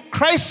into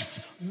Christ's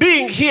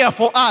being here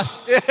for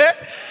us.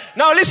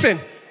 Now listen,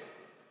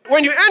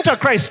 when you enter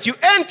Christ, you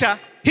enter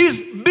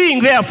his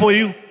being there for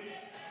you.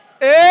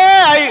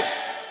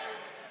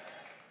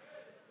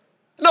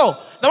 No,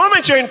 the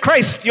moment you're in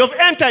Christ, you've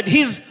entered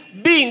his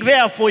being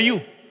there for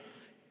you.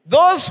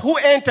 Those who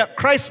enter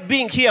Christ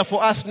being here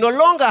for us no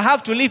longer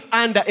have to live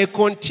under a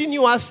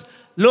continuous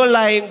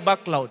low-lying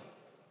backcloud.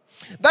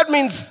 That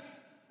means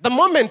the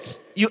moment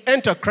you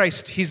enter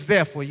Christ, he's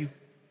there for you.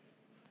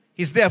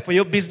 He's there for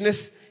your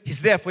business.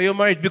 He's there for your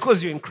marriage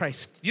because you're in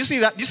Christ. Do you see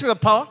that? Do you see the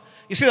power?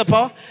 You see the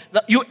power?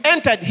 That you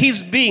entered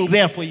his being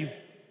there for you.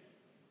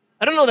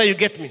 I don't know that you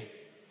get me.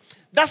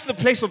 That's the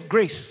place of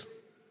grace.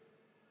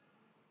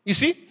 You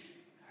see?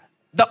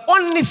 The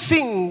only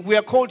thing we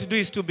are called to do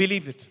is to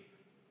believe it.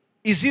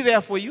 Is he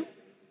there for you?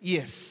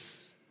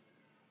 Yes.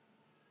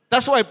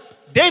 That's why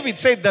David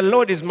said, the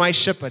Lord is my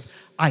shepherd,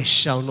 I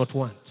shall not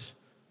want.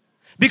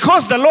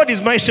 Because the Lord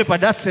is my shepherd,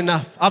 that's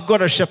enough. I've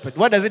got a shepherd.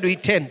 What does it do? He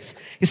tends.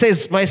 He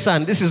says, my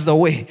son, this is the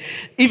way.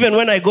 Even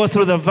when I go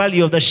through the valley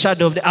of the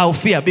shadow of I'll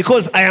fear,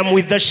 because I am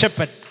with the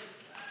shepherd.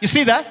 You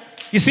see that?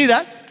 You see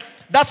that?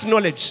 That's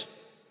knowledge.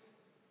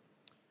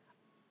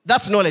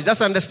 That's knowledge.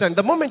 That's understanding.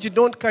 The moment you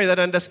don't carry that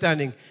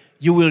understanding,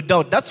 you will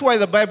doubt. That's why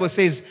the Bible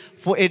says,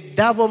 for a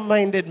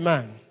double-minded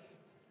man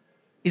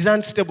is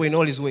unstable in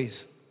all his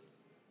ways.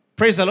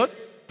 Praise the Lord.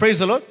 Praise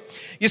the Lord.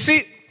 You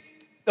see,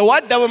 the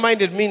word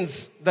double-minded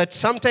means that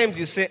sometimes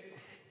you say,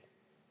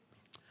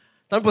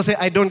 some people say,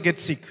 I don't get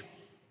sick.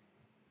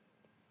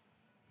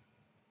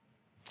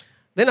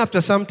 Then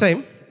after some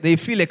time, they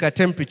feel like a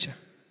temperature.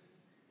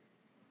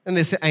 And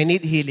they say, I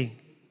need healing.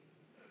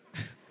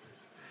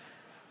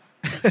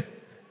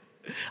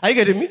 Are you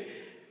getting me?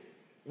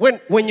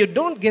 When you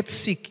don't get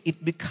sick,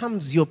 it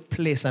becomes your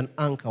place and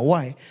anchor.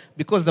 Why?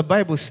 Because the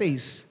Bible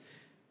says,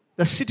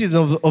 the cities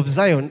of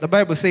Zion, the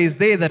Bible says,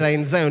 they that are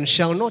in Zion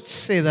shall not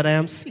say that I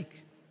am sick.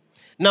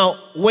 Now,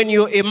 when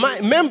you're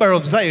a member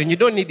of Zion, you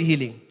don't need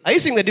healing. Are you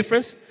seeing the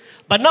difference?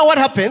 But now what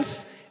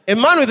happens? A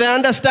man with an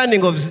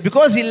understanding of,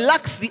 because he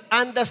lacks the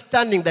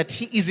understanding that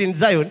he is in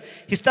Zion,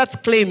 he starts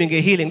claiming a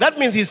healing. That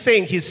means he's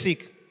saying he's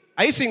sick.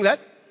 Are you seeing that?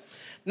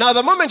 Now,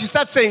 the moment you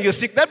start saying you're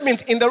sick, that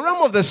means in the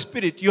realm of the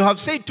spirit, you have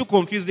said two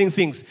confusing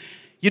things.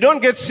 You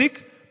don't get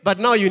sick, but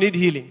now you need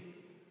healing.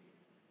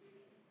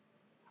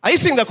 Are you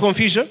seeing the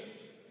confusion?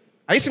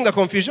 Are you seeing the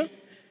confusion?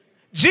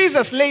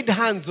 Jesus laid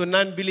hands on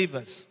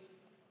unbelievers.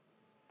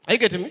 Are you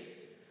getting me?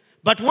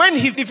 But when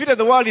he defeated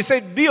the world, he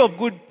said, be of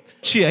good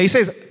cheer. He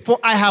says, for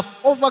I have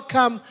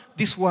overcome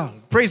this world.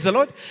 Praise the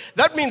Lord.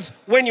 That means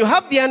when you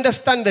have the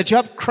understanding that you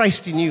have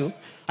Christ in you,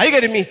 are you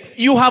getting me?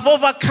 You have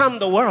overcome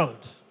the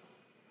world.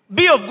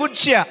 Be of good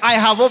cheer. I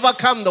have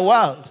overcome the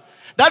world.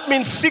 That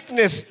means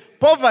sickness,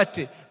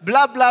 poverty,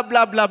 blah, blah,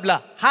 blah, blah,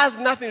 blah, has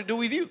nothing to do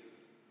with you.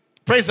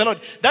 Praise the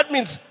Lord. That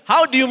means,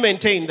 how do you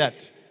maintain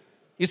that?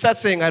 You start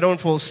saying, I don't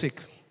fall sick.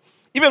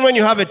 Even when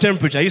you have a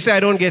temperature, you say, I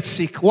don't get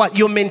sick. What?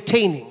 You're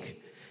maintaining.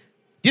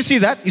 Do you see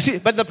that? You see,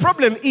 but the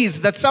problem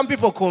is that some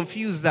people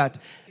confuse that.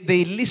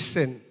 They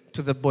listen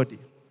to the body.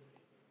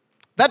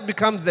 That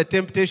becomes the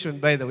temptation,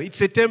 by the way.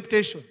 It's a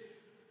temptation.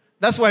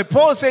 That's why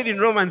Paul said in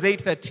Romans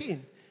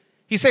 8:13,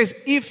 he says,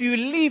 if you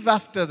live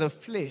after the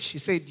flesh, he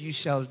said, you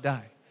shall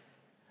die.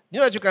 You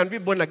know that you can be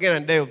born again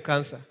and die of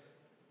cancer?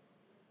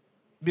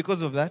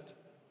 Because of that?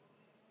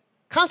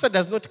 Cancer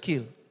does not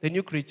kill the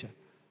new creature.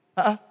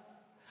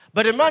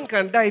 But a man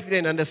can die if he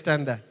didn't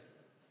understand that.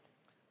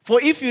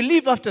 For if you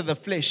live after the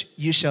flesh,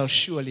 you shall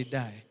surely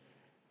die.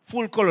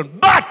 Full colon.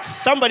 But,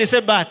 somebody say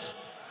but.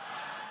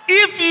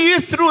 If you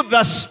through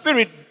the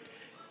Spirit,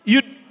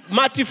 you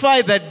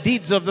mortify the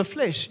deeds of the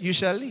flesh, you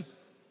shall live.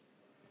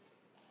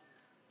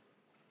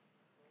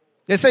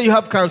 They say you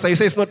have cancer. You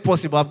say it's not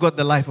possible. I've got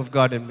the life of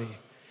God in me.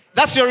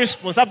 That's your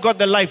response. I've got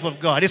the life of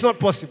God. It's not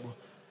possible.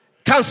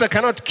 Cancer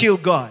cannot kill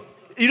God.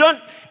 You don't,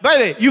 by the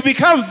way, you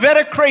become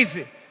very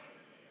crazy.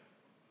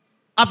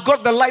 I've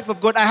got the life of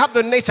God. I have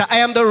the nature. I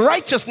am the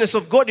righteousness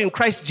of God in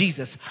Christ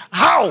Jesus.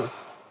 How?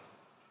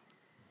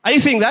 Are you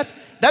seeing that?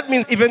 That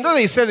means even though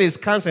they say there's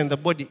cancer in the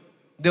body,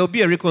 there will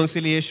be a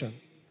reconciliation.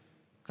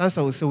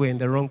 Cancer will say we're in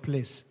the wrong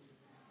place.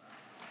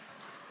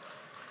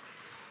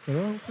 The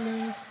wrong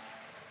place.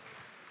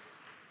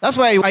 That's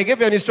why I gave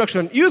you an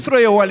instruction. You throw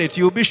your wallet,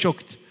 you'll be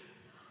shocked.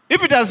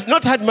 If it has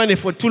not had money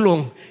for too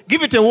long,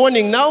 give it a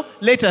warning now,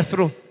 later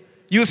throw.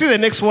 You'll see the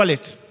next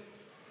wallet.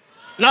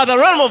 Now the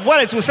realm of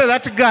wallets will say,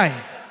 that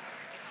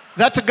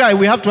guy,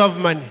 we have to have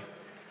money.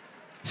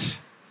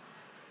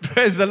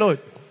 Praise the Lord.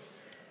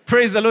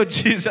 Praise the Lord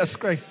Jesus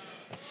Christ.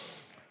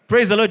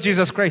 Praise the Lord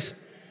Jesus Christ.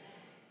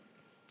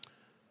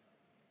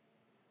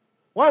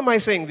 Why am I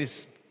saying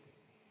this?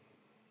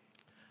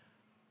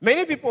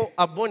 Many people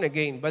are born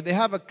again, but they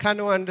have a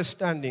carnal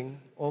understanding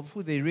of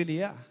who they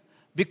really are.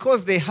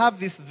 Because they have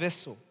this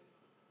vessel.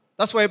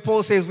 That's why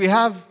Paul says we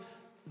have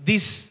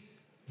this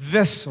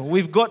vessel.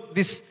 We've got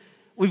this,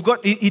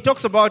 he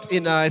talks about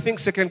in, I think,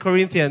 2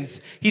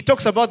 Corinthians, he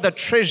talks about the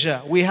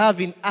treasure we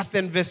have in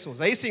earthen vessels.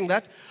 Are you seeing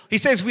that? He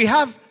says we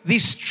have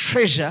this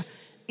treasure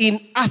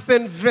in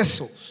earthen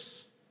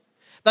vessels.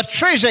 The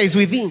treasure is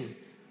within,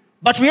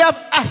 but we have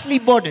earthly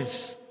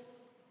bodies.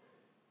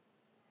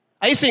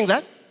 Are you seeing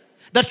that?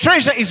 The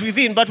treasure is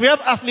within, but we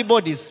have earthly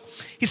bodies.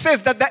 He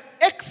says that the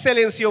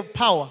excellency of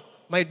power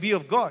might be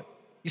of God.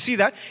 You see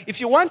that? If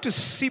you want to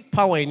see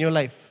power in your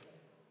life,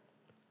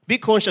 be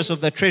conscious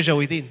of the treasure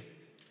within,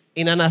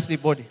 in an earthly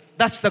body.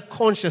 That's the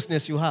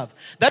consciousness you have.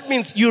 That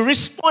means you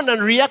respond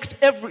and react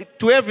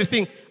to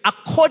everything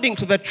according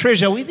to the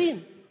treasure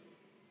within.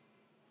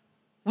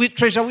 With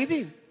treasure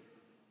within.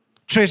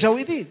 Treasure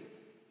within.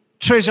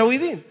 Treasure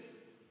within.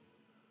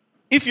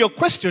 If you're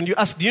questioned, you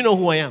ask, do you know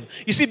who I am?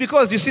 You see,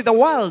 because you see, the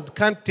world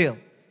can't tell.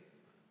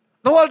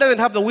 The world doesn't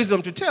have the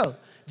wisdom to tell.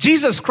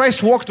 Jesus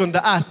Christ walked on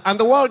the earth, and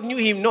the world knew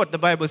him not, the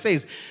Bible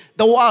says.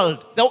 The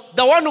world,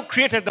 the one who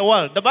created the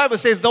world, the Bible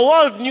says the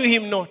world knew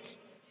him not.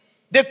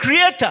 The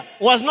creator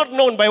was not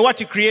known by what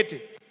he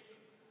created.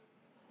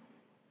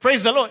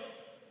 Praise the Lord.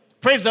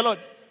 Praise the Lord.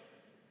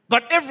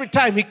 But every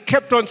time he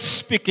kept on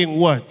speaking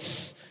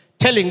words,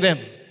 telling them,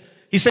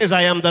 he says,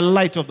 I am the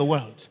light of the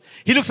world.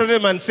 He looks at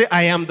them and says,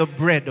 I am the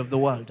bread of the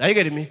world. Are you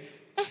getting me?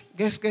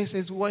 Guess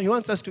says, he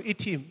wants us to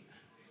eat him.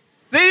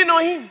 They didn't know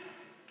him.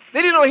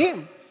 They didn't know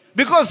him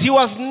because he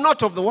was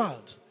not of the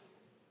world.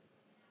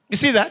 You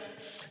see that?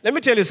 Let me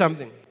tell you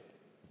something.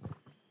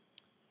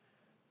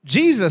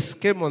 Jesus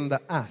came on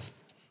the earth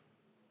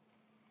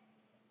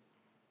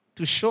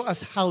to show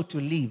us how to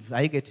live,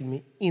 are you getting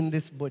me, in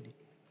this body.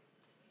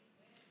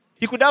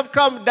 He could have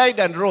come, died,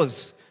 and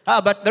rose.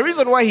 But the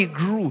reason why he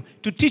grew,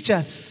 to teach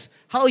us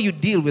how you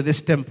deal with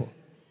this temple.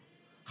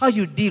 How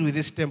you deal with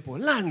this temple.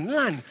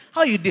 Learn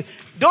how you deal.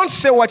 Don't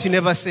say what he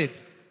never said.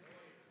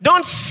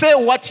 Don't say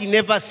what he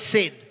never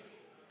said.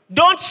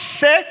 Don't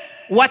say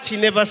what he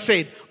never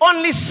said.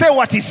 Only say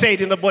what he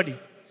said in the body.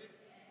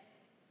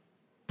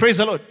 Praise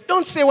the Lord.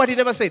 Don't say what he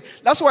never said.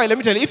 That's why, let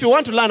me tell you, if you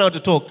want to learn how to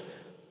talk,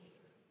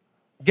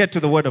 get to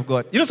the word of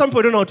God. You know, some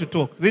people don't know how to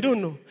talk. They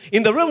don't know.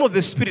 In the realm of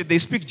the spirit, they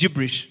speak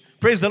gibberish.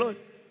 Praise the Lord.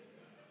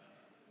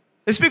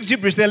 They speak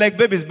gibberish. They're like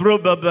babies. Bro,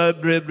 blah, blah,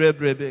 blah, blah,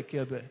 blah,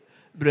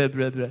 blah,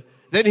 blah, blah.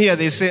 Then here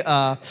they say,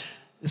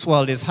 this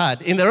world is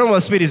hard. In the realm of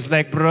the spirit, it's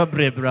like blah,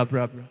 blah, blah,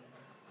 blah, blah.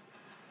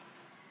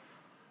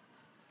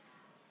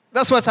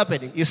 That's what's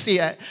happening. You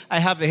see, I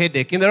have a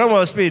headache. In the realm of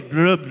the spirit,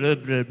 blah, blah,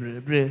 blah, blah,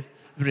 blah,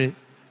 blah,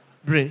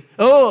 blah.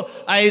 Oh,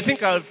 I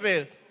think I'll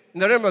fail. In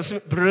the realm of the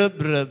spirit, blah,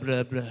 blah,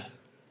 blah, blah,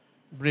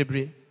 blah,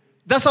 blah.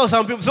 That's how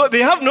some people, so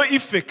they have no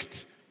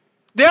effect.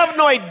 They have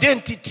no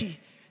identity.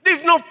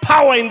 There's no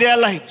power in their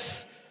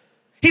lives.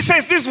 He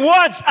says these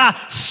words are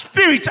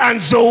spirit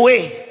and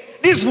zoe.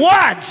 These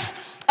words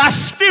are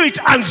spirit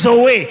and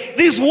zoe.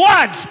 These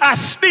words are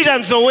spirit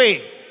and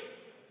zoe.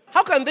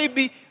 How can they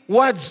be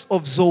words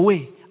of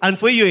zoe? And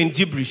for you in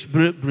gibberish,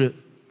 bruh, bruh,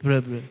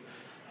 bruh, bruh.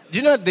 Do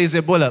you know there's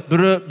Ebola?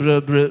 Bruh,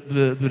 bruh, bruh,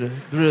 bruh, bruh,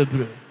 bruh,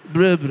 bruh,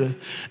 bruh, bruh.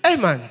 Hey,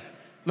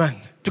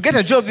 man, to get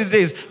a job these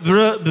days,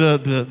 bruh, bruh,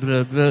 bruh,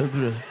 bruh, bruh,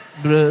 bruh.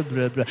 Bruh,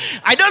 bruh,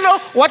 bruh. I don't know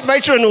what my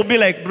children will be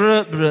like.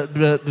 Bruh, bruh,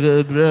 bruh,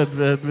 bruh, bruh,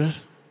 bruh, bruh.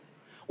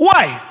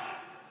 Why?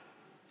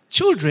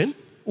 Children?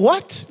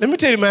 What? Let me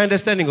tell you my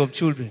understanding of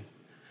children.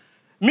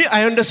 Me,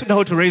 I understood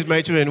how to raise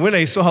my children when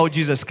I saw how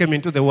Jesus came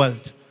into the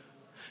world.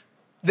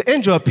 The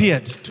angel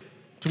appeared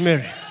to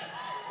Mary.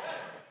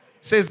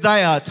 Says,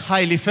 thou art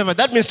highly favored.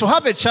 That means to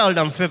have a child,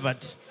 I'm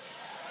favored.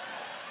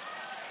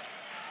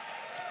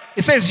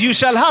 It says, you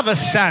shall have a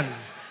son,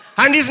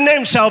 and his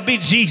name shall be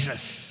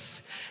Jesus.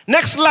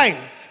 Next line,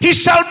 he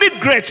shall be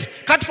great.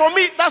 Cut for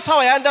me, that's how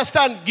I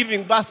understand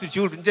giving birth to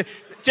children.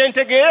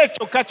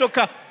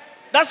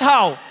 That's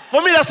how.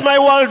 For me, that's my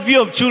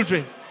worldview of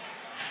children.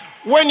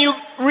 When you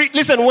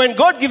listen, when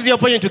God gives you the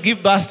opportunity to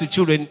give birth to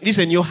children,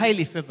 listen, you're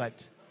highly favored.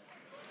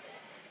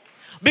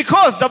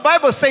 Because the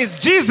Bible says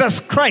Jesus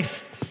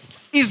Christ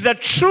is the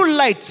true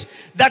light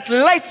that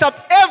lights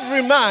up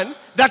every man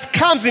that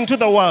comes into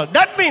the world.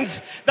 That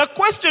means the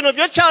question of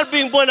your child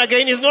being born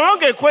again is no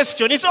longer a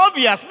question. It's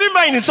obvious. Be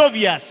mine, it's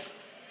obvious.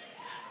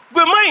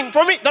 Be mine,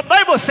 for me, the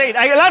Bible said,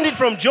 I learned it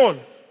from John.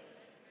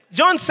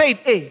 John said,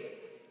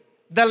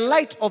 the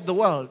light of the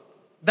world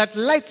that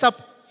lights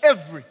up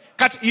every.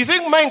 You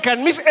think mine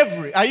can miss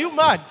every? Are you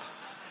mad?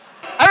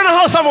 I don't know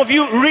how some of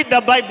you read the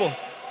Bible.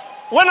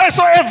 When I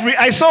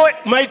saw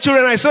my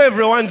children, I saw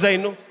everyone's I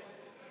know.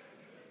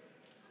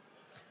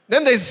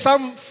 Then there's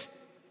some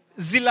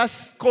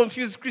zealous,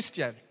 confused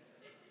Christian.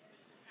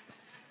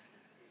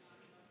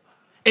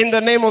 In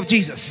the name of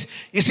Jesus.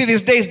 You see,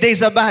 these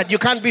days are bad. You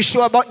can't be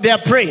sure about their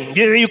praying.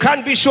 You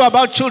can't be sure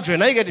about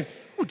children. Are you getting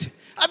it?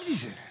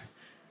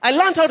 I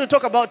learned how to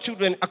talk about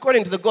children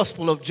according to the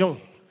Gospel of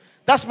John.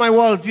 That's my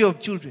worldview of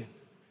children.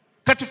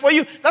 Cut for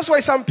you. That's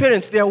why some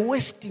parents, they are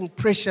wasting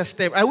precious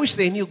time. I wish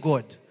they knew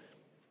God.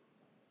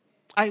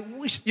 I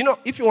wish,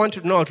 if you want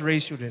to know how to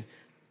raise children,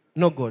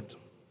 know God.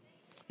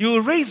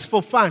 You raise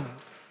for fun.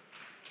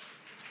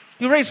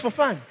 You raise for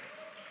fun.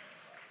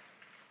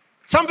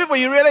 Some people,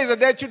 you realize that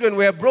their children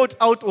were brought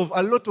out of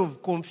a lot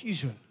of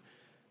confusion,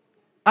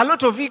 a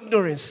lot of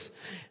ignorance.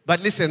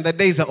 But listen, the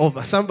days are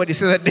over. Somebody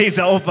say the days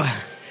are over.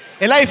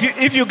 And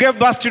if you gave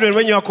birth to children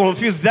when you are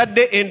confused, that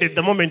day ended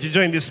the moment you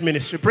joined this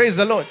ministry. Praise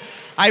the Lord.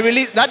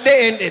 That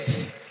day ended.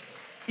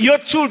 Your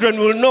children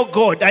will know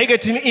God. Are you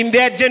getting me? In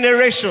their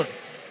generation.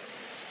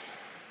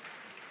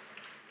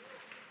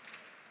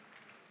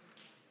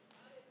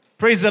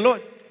 Praise the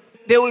Lord.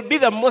 They will be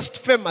the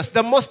most famous,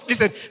 they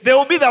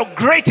will be the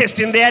greatest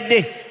in their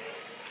day.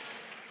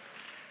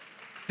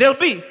 They'll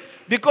be.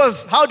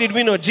 Because how did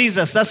we know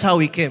Jesus? That's how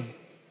he came.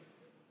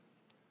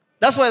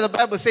 That's why the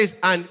Bible says,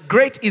 and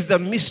great is the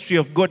mystery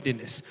of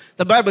godliness.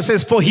 The Bible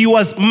says, for he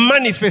was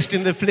manifest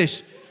in the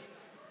flesh.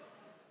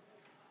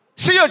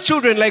 See your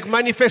children like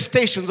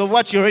manifestations of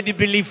what you already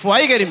believe for.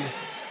 Are you getting me?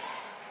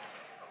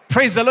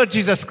 Praise the Lord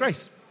Jesus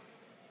Christ.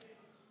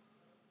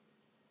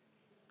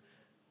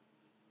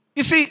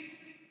 You see,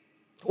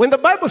 when the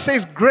Bible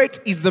says great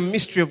is the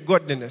mystery of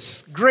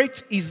godliness,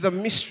 great is the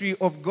mystery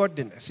of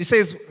godliness. It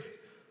says,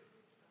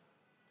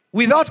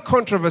 without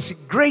controversy,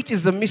 great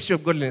is the mystery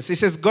of godliness. It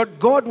says,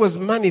 God was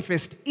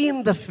manifest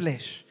in the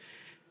flesh.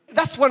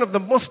 That's one of the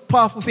most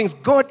powerful things,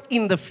 God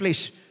in the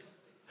flesh.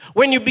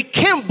 When you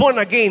became born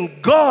again,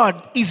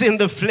 God is in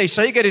the flesh.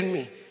 Are you getting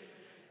me?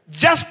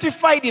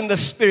 Justified in the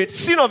spirit,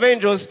 sin of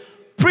angels,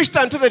 preached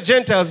unto the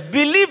Gentiles,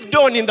 believed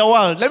on in the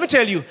world. Let me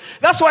tell you,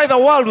 that's why the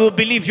world will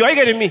believe you. Are you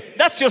getting me?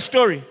 That's your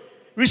story.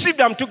 Received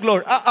them to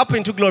glory, up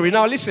into glory.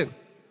 Now listen.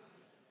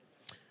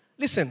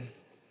 Listen.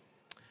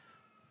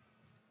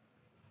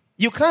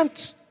 You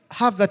can't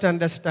have that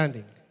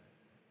understanding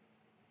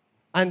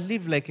and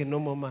live like a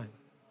normal man.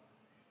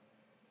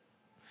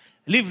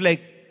 Live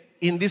like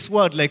in this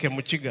world like a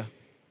Muchiga.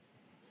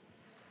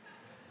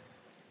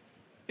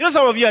 You know,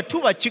 some of you are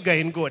too much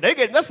Chiga in God.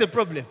 That's the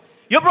problem.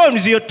 Your problem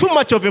is you're too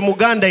much of a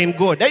Muganda in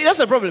God. That's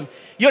the problem.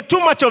 You're too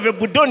much of a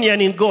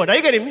Budonian in God. Are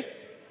you getting me?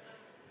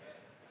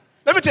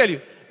 Let me tell you,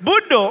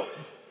 Budo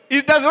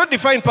does not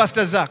define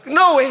Pastor Zach.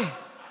 No way.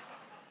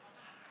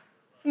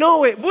 No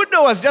way.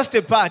 Budo was just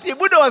a part.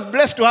 Budo was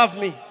blessed to have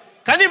me.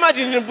 Can you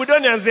imagine in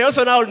Budonians, they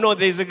also now know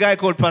there is a guy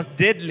called Pastor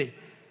Deadly.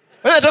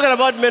 When they're talking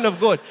about men of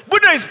God,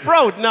 Budo is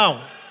proud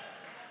now.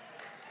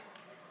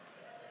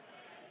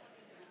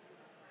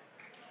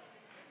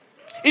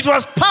 It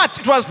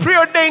was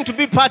preordained to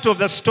be part of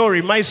the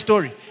story, my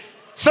story.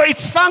 So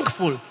it's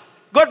thankful.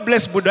 God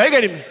bless Buddha. Are you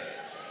getting me?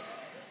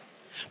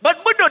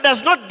 But Buddha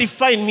does not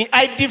define me.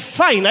 I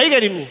define. Are you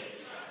getting me?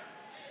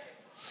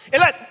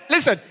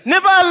 Listen,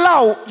 never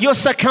allow your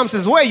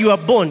circumstances where you are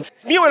born.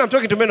 Me, when I'm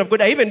talking to men of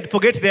God, I even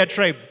forget their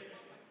tribe.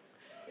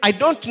 I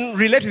don't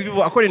relate with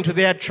people according to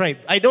their tribe.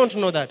 I don't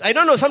know that. I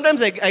don't know.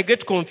 Sometimes I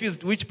get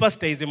confused which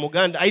pastor is a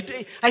Muganda.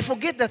 I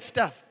forget that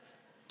stuff.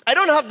 I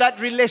don't have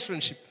that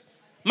relationship.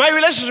 My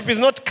relationship is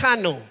not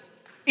carnal.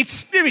 It's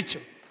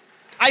spiritual.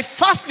 I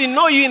firstly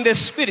know you in the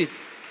spirit.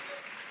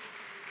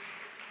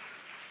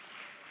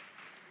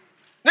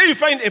 Then you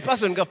find a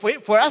person,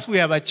 for us we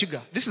have a chiga.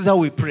 This is how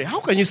we pray.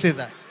 How can you say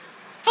that?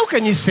 How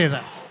can you say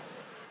that?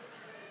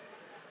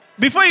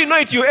 Before you know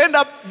it, you end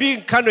up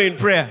being carnal in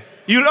prayer.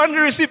 You'll only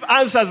receive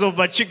answers of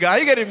Bachiga. Are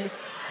you getting me?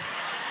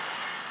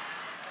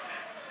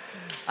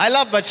 I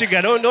love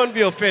Bachiga. Don't be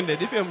offended.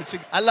 If you're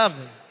Muchiga, I love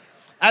them.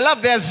 I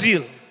love their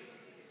zeal.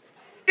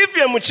 If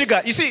you're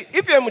Muchiga, you see,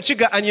 if you're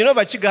Muchiga and you know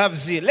Bachiga have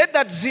zeal, let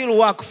that zeal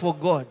work for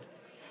God.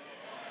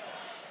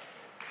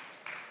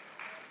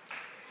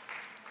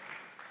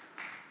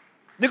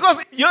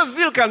 Because your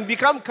zeal can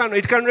become carnal.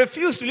 It can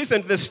refuse to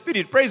listen to the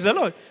Spirit. Praise the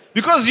Lord.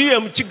 Because you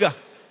are Muchiga.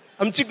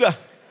 I'm Chiga.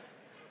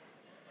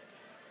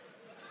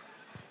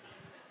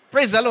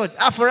 Praise the Lord.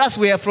 For us,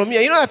 we are from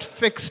here. You know that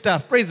fake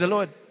stuff. Praise the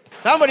Lord.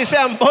 Somebody say,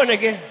 I'm born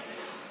again.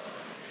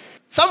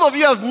 Some of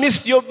you have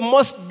missed your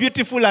most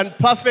beautiful and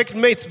perfect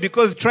mates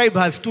because tribe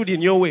has stood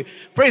in your way.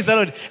 Praise the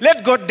Lord.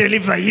 Let God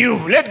deliver you.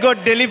 Let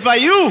God deliver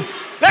you.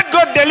 Let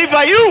God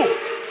deliver you.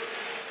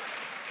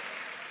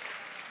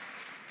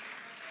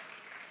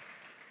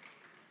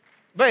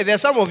 But there are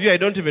some of you, I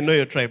don't even know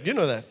your tribe. Do you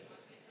know that?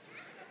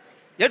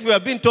 Yet we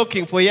have been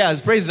talking for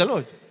years. Praise the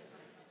Lord.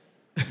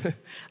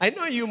 I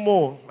know you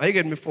more. Are you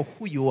getting me? For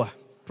who you are.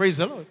 Praise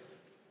the Lord.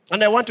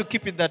 And I want to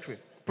keep it that way.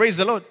 Praise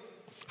the Lord.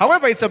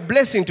 However, it's a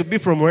blessing to be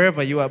from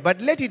wherever you are, but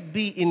let it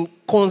be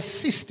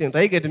inconsistent.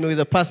 Are you getting me? With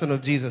the person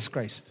of Jesus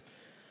Christ.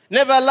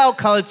 Never allow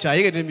culture. Are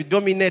you getting me?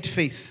 Dominate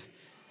faith.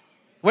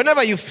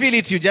 Whenever you feel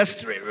it, you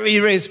just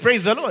erase.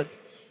 Praise the Lord.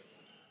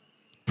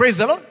 Praise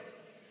the Lord.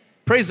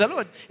 Praise the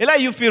Lord. Eli,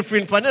 you feel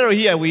free. In Fanero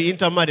here, we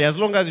intermarry. As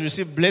long as you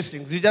receive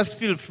blessings, you just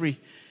feel free.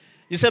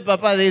 You say,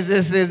 Papa,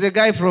 there's a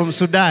guy from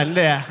Sudan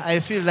there. I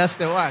feel that's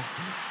the one.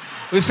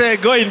 We say,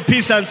 go in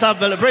peace and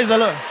serve the Lord. Praise the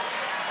Lord.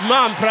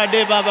 Ma'am,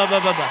 prade, baba,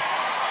 baba.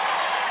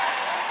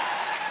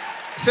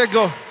 Say,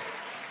 go.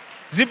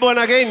 Is he born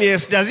again?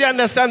 Yes. Does he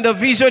understand the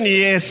vision?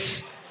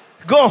 Yes.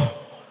 Go.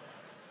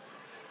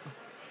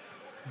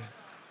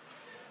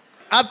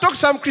 I've talked to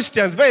some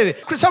Christians.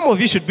 Some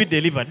of you should be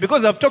delivered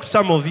because I've talked to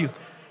some of you.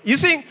 You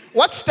see,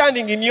 what's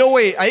standing in your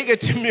way? Are you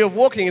getting me of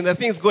walking in the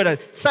things God has?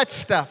 Such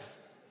stuff.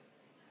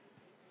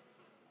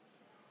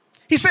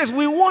 He says,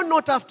 we war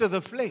not after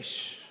the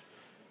flesh.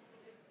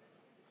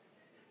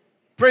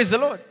 Praise the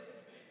Lord.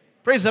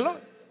 Praise the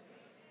Lord.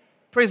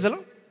 Praise the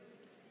Lord.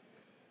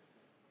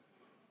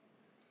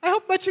 I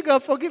hope that you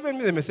have forgiven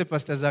me. They may say,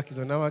 Pastor Zach is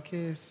on our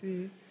case.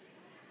 See?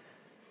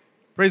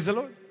 Praise the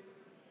Lord.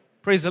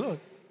 Praise the Lord.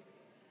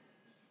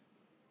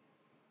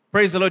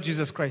 Praise the Lord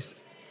Jesus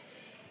Christ.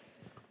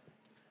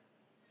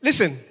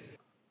 Listen.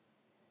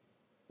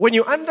 When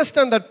you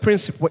understand that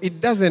principle, it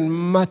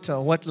doesn't matter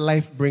what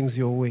life brings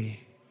your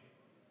way.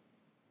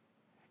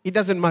 It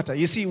doesn't matter.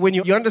 You see, when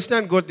you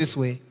understand God this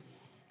way,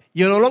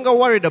 you're no longer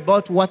worried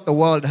about what the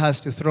world has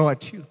to throw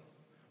at you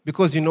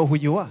because you know who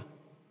you are.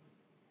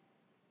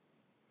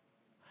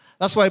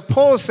 That's why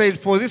Paul said,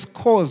 for this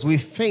cause we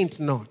faint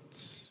not.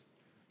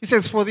 He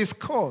says, for this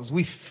cause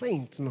we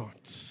faint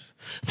not.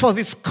 For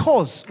this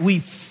cause we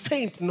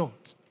faint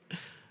not.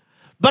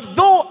 But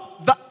though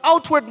the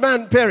outward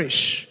man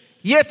perish,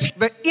 yet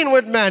the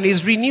inward man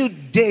is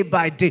renewed day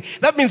by day.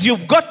 That means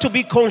you've got to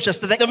be conscious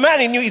that the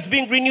man in you is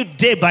being renewed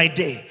day by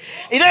day.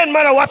 It doesn't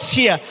matter what's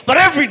here, but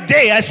every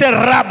day I say,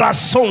 Rabba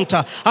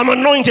Sonta, I'm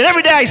anointed.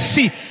 Every day I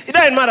see, it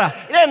doesn't matter.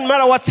 It doesn't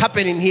matter what's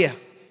happening here.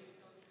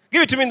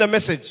 Give it to me in the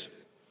message.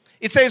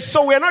 It says,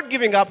 so we are not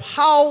giving up.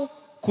 How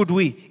could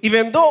we?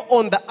 Even though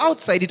on the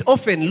outside it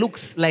often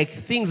looks like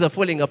things are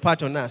falling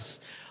apart on us.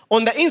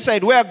 On the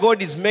inside where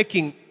God is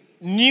making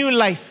new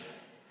life,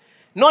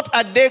 not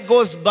a day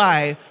goes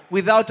by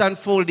without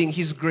unfolding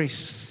His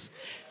grace.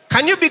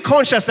 Can you be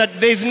conscious that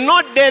there is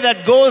no day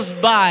that goes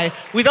by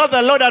without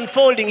the Lord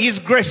unfolding His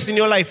grace in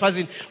your life? As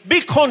in,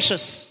 be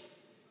conscious.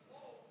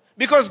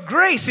 Because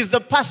grace is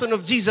the person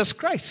of Jesus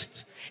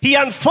Christ. He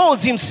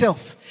unfolds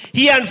Himself.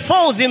 He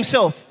unfolds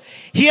Himself.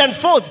 He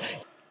unfolds.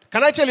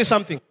 Can I tell you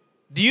something?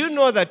 Do you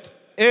know that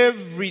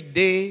every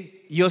day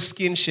your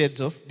skin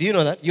sheds off? Do you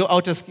know that? Your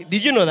outer skin.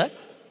 Did you know that?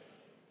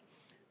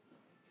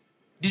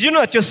 Did you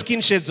know that your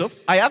skin sheds off?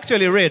 I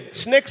actually read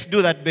snakes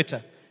do that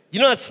better. You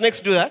know that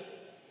snakes do that?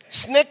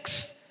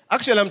 Snakes,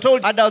 actually I'm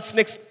told adult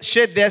snakes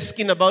shed their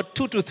skin about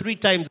 2 to 3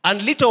 times,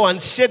 and little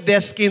ones shed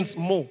their skins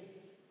more.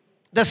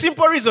 The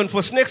simple reason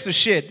for snakes to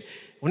shed,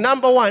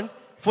 number one,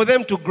 for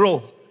them to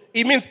grow.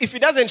 It means if it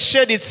doesn't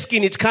shed its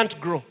skin, it can't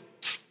grow.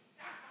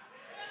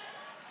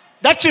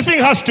 That thing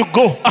has to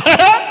go.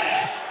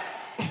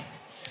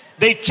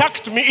 They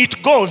chucked me,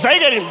 it goes. I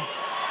get him.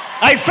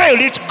 I failed,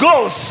 it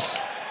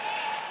goes.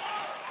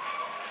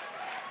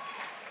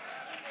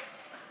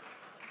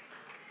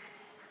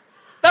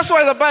 That's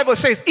why the Bible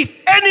says, if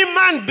any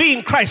man be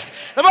in Christ,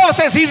 the Bible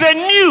says he's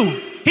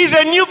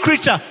a new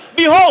creature.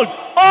 Behold,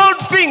 old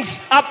things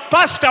are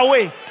passed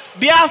away.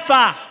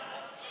 Biafra.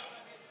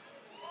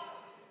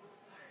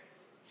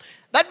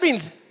 That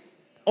means,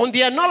 on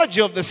the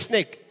analogy of the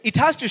snake, it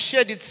has to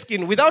shed its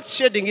skin. Without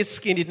shedding its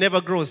skin, it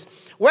never grows.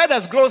 Where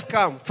does growth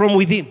come? From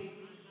within.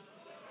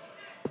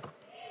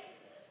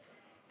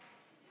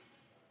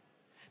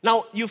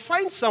 Now, you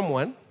find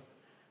someone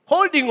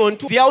holding on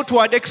to the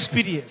outward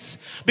experience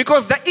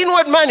because the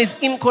inward man is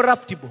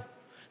incorruptible.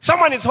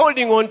 Someone is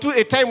holding on to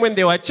a time when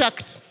they were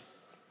chucked.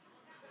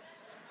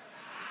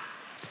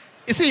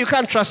 You see, you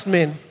can't trust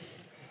men.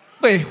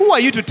 Wait, who are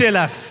you to tell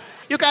us?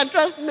 You can't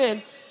trust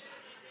men.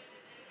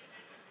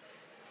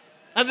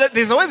 And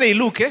there's a way they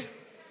look, eh?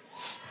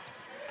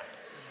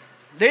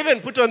 They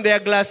even put on their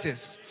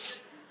glasses.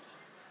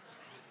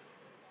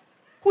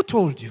 Who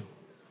told you?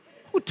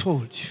 Who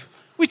told you?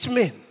 Which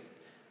men?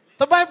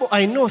 The Bible,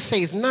 I know,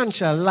 says, none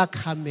shall lack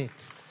her mate.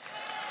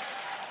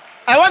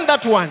 I want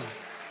that one.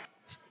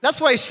 That's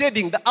why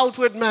shedding, the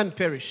outward man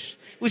perish.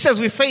 He says,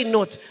 we faint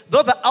not,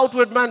 though the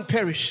outward man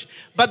perish,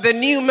 but the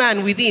new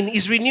man within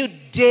is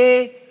renewed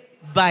day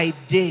by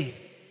day.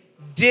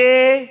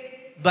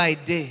 Day by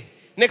day.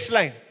 Next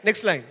line.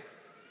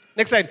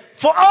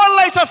 For our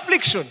light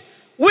affliction,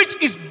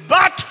 which is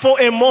but for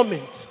a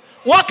moment,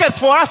 worketh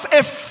for us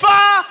a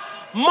far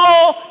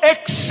more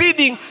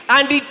exceeding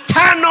and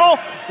eternal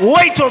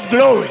weight of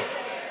glory.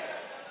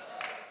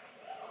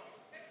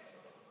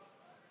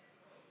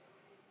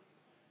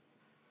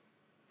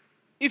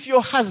 If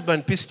your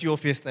husband pissed you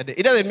off yesterday,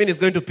 it doesn't mean he's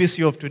going to piss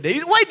you off today.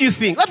 Why do you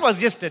think? That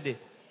was yesterday.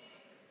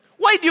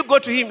 Why do you go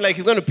to him like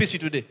he's going to piss you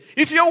today?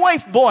 If your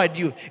wife bored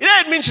you, it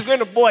doesn't mean she's going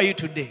to bore you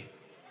today.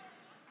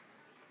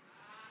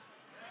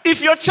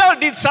 If your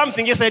child did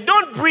something yesterday,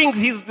 don't bring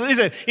his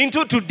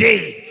into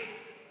today.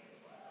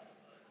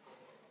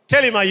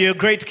 Tell him, you're a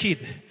great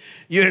kid.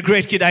 You're a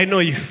great kid. I know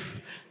you.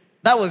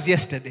 That was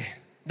yesterday.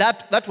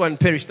 That one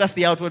perished. That's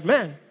the outward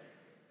man.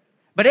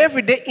 But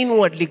every day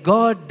inwardly,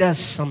 God does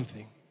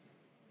something.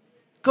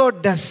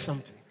 God does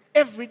something.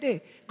 Every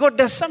day, God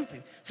does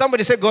something.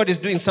 Somebody say, God is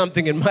doing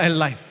something in my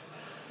life.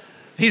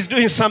 He's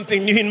doing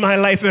something new in my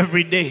life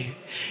every day.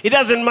 It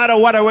doesn't matter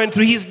what I went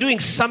through. He's doing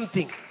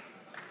something.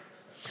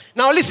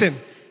 Now listen.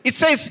 It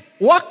says,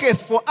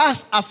 worketh for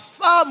us a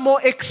far more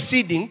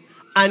exceeding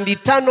and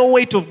eternal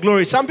weight of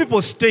glory. Some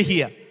people stay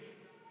here.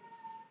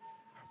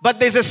 But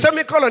there's a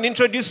semicolon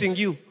introducing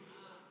you.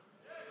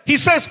 He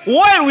says,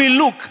 while we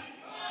look,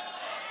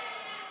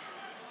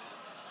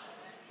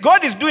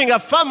 God is doing a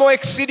far more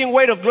exceeding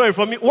weight of glory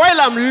for me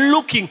while I'm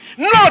looking,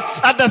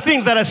 not at the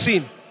things that are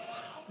seen,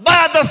 but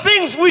at the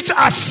things which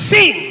are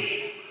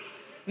seen.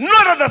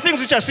 Not at the things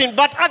which are seen,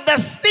 but at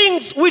the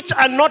things which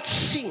are not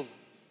seen.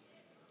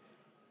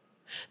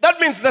 That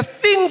means the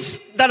things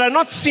that are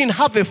not seen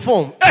have a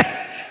form.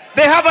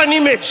 They have an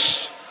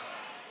image.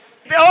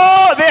 They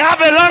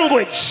have a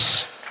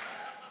language.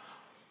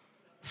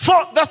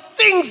 For the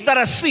things that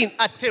are seen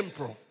are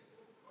temporal.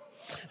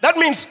 That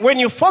means when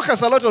you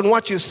focus a lot on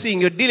what you're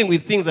seeing, you're dealing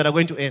with things that are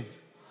going to end.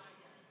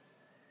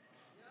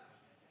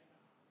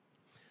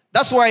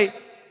 That's why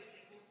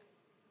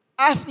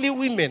earthly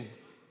women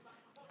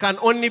can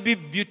only be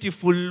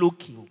beautiful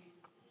looking.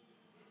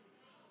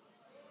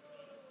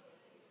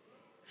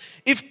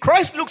 If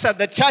Christ looks at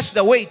the church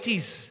the way it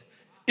is,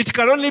 it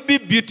can only be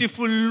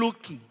beautiful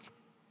looking.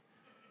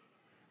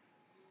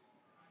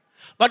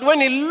 But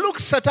when he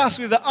looks at us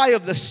with the eye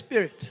of the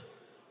Spirit,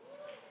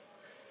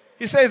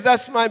 He says,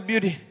 that's my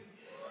beauty.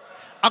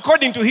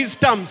 According to his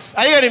terms.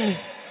 Are you getting me?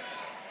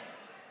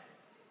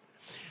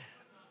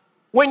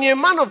 When you're a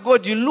man of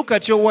God, you look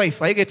at your wife,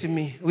 are you getting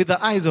me? With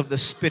the eyes of the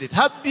Spirit.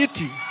 Her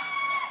beauty.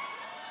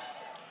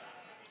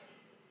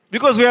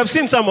 Because we have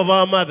seen some of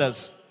our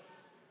mothers.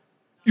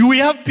 We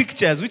have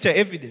pictures which are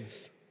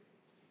evidence.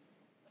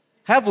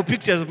 I have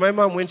pictures of my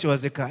mom when she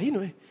was a car. You know,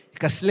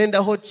 like a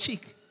slender hot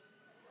chick.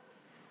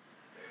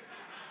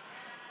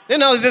 Then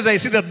nowadays I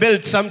see the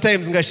belt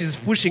sometimes and she's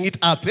pushing it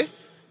up.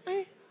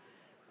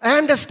 I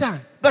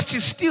understand. But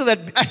she's still that.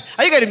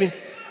 Are you getting me?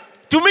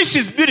 To me,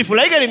 she's beautiful.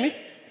 Are you getting me?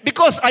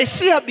 Because I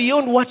see her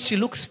beyond what she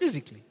looks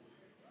physically.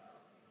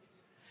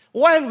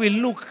 While we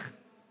look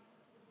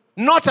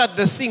not at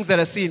the things that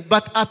are seen,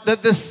 but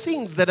at the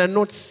things that are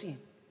not seen.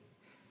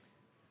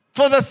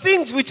 For the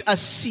things which are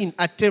seen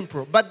are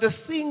temporal, but the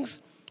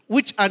things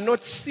which are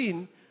not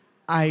seen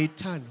are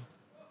eternal.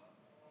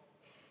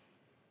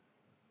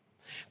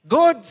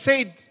 God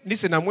said,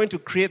 listen, I'm going to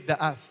create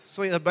the earth.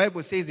 So the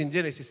Bible says in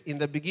Genesis, in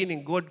the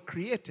beginning, God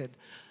created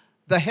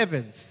the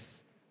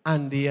heavens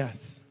and the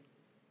earth.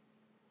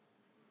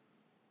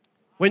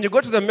 When you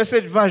go to the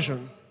Message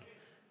version,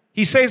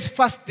 he says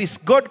first this,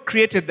 God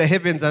created the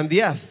heavens and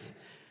the earth.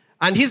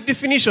 And his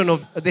definition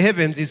of the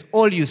heavens is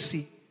all you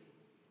see.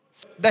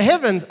 The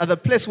heavens are the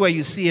place where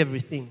you see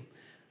everything.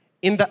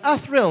 In the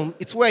earth realm,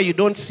 it's where you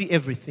don't see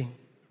everything.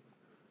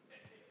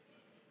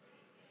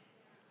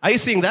 Are you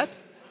seeing that?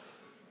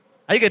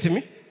 Are you getting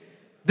me?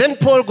 Then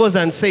Paul goes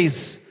and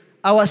says,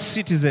 our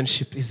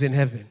citizenship is in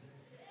heaven.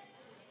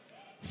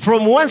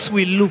 From whence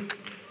we look.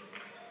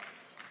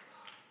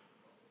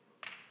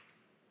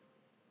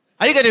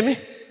 Are you getting me?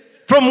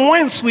 From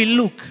whence we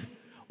look.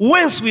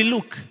 Whence we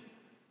look.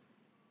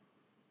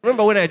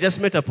 Remember when I just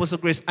met Apostle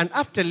Grace, and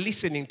after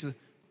listening to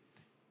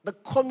the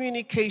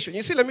communication.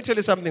 You see, let me tell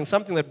you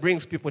something that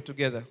brings people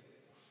together.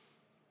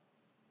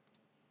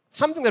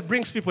 Something that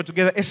brings people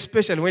together,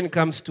 especially when it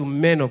comes to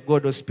men of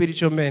God or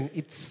spiritual men,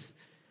 it's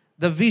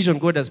the vision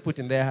God has put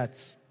in their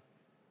hearts.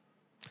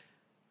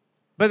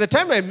 By the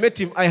time I met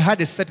him, I had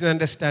a certain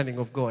understanding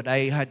of God.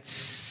 I had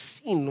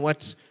seen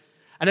what...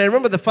 And I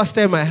remember the first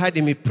time I heard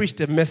him, he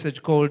preached a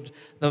message called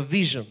The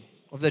Vision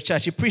of the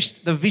Church. He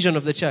preached the vision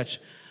of the church.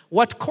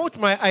 What caught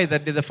my eye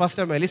that day, the first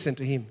time I listened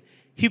to him,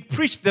 he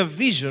preached the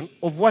vision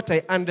of what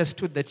I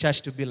understood the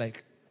church to be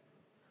like.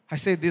 I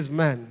said, this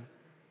man.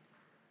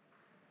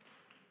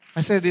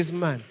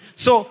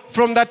 So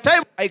from that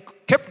time, I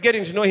kept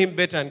getting to know him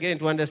better and getting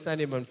to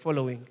understand him and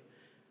following.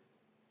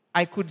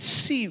 I could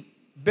see,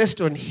 based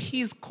on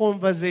his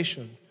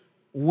conversation,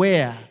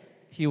 where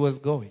he was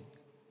going.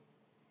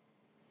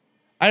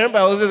 I remember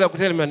I was always able to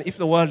tell him, man, if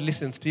the world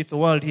listens to you, if the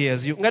world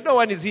hears you, no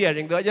one is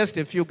hearing. There are just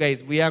a few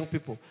guys, we young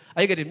people.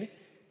 Are you getting me?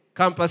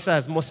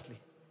 Campusers mostly.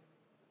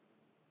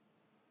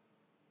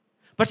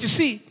 But you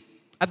see,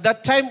 at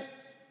that time,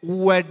 we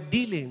were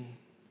dealing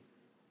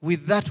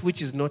with that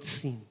which is not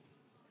seen.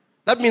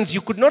 That means you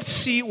could not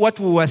see what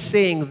we were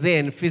saying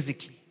then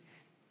physically.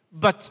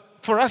 But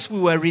for us, we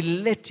were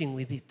relating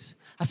with it.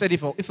 I said,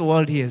 if the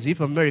world hears you, if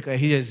America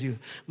hears you,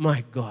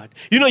 my God.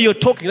 You know, you're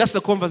talking, that's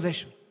the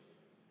conversation.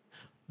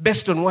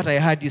 Based on what I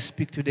heard you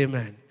speak today,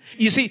 man.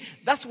 You see,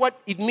 that's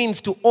what it means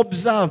to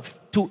observe,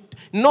 to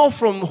know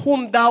from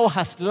whom thou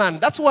hast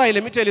learned. That's why,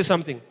 let me tell you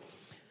something.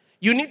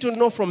 You need to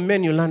know from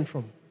men you learn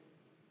from.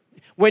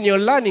 When you're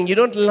learning, you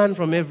don't learn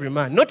from every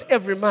man. Not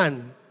every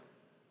man.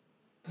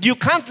 You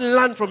can't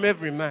learn from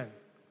every man.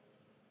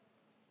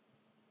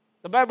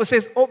 The Bible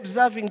says,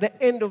 observing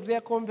the end of their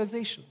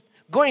conversation.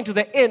 Going to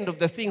the end of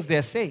the things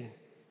they're saying.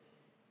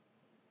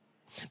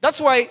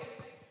 That's why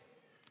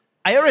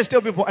I always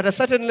tell people at a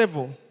certain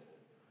level,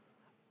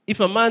 if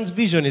a man's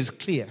vision is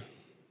clear,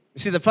 you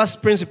see, the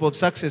first principle of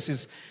success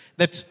is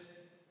that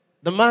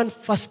the man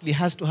firstly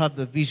has to have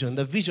the vision.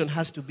 The vision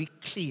has to be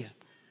clear.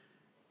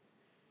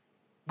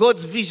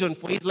 God's vision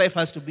for his life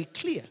has to be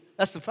clear.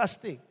 That's the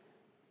first thing.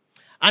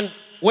 And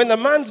when the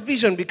man's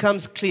vision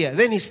becomes clear,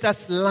 then he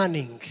starts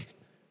learning.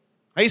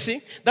 Are you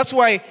seeing? That's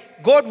why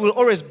God will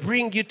always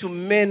bring you to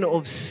men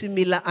of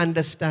similar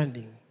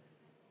understanding.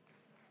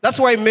 That's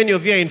why many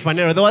of you are in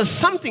Phaneroo. There was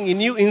something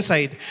in you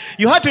inside.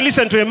 You had to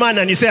listen to a man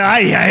and you say,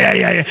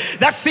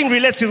 that thing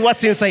relates with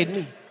what's inside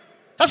me.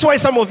 That's why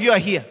some of you are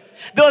here.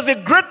 There was a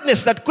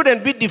greatness that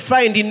couldn't be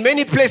defined in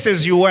many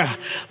places you were.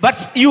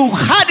 But you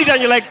heard it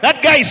and you're like,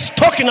 that guy is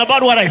talking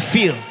about what I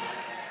feel.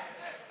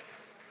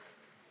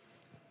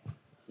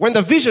 When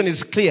the vision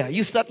is clear,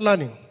 you start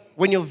learning.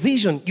 When your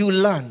vision, you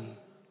learn.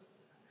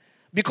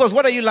 Because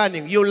what are you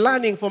learning? You're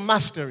learning for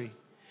mastery.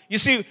 You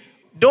see,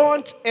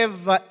 don't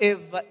ever,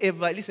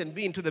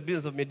 be into the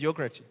business of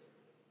mediocrity.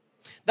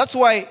 That's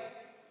why,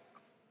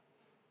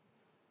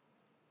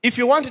 if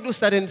you want to do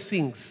certain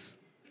things,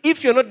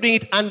 if you're not doing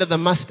it under the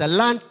master,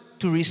 learn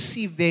to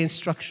receive their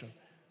instruction.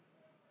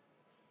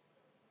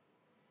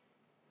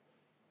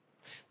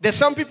 There's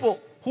some people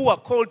who are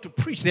called to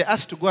preach. They're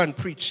asked to go and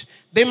preach.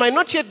 They might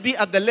not yet be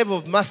at the level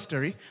of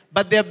mastery,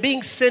 but they're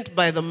being sent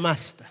by the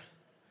master.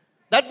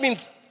 That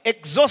means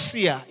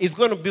exousia is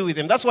going to be with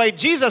him. That's why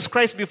Jesus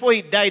Christ, before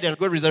he died and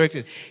got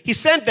resurrected, he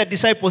sent the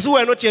disciples who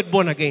were not yet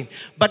born again,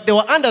 but they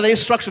were under the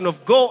instruction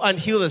of go and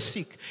heal the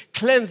sick,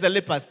 cleanse the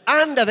lepers,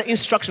 under the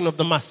instruction of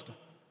the master.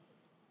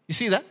 You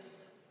see that?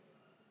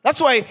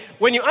 That's why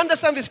when you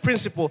understand this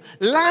principle,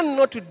 learn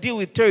not to deal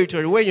with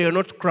territory when you're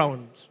not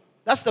crowned.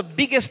 That's the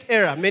biggest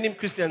error many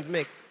Christians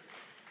make.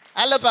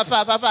 Hello,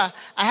 Papa,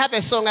 I have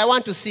a song I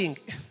want to sing.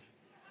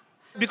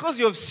 Because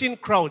you've seen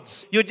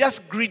crowds, you're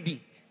just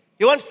greedy.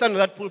 You want to stand on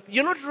that pulpit.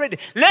 You're not ready.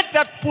 Let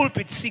that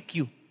pulpit seek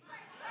you.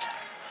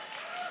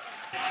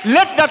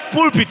 Let that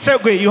pulpit say,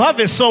 okay, you have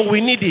a song,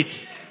 we need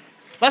it.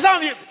 But some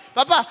of you,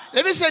 Papa,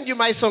 let me send you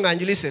my song and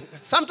you listen.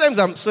 Sometimes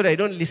I'm sorry, I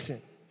don't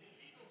listen.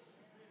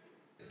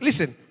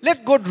 Listen,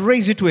 let God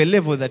raise you to a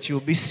level that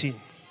you'll be seen.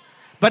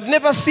 But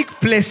never seek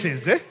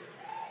places.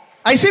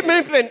 I see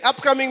many people,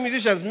 upcoming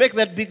musicians, make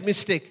that big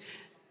mistake.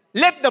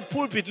 Let the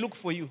pulpit look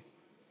for you.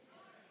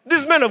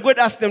 These men of God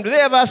ask them, do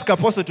they ever ask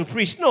apostle to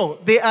preach? No,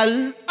 they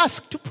are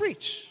asked to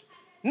preach.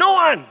 No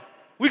one.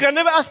 We can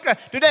never ask her,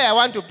 today I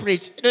want to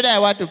preach. Today I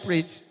want to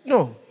preach.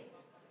 No.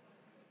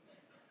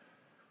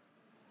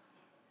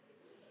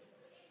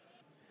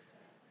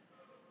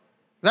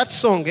 That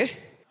song,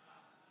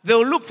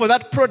 they'll look for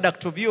that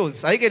product of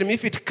yours. I get him.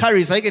 If it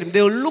carries, I get him.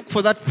 They'll look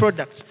for that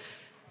product.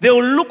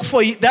 They'll look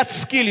for that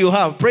skill you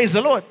have. Praise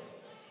the Lord.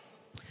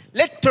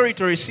 Let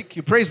territory seek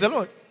you. Praise the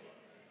Lord.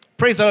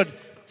 Praise the Lord.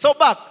 So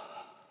back.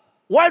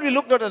 While we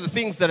look not at the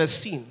things that are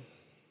seen,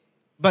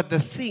 but the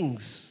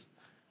things.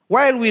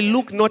 While we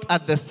look not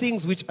at the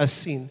things which are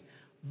seen,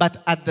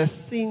 but at the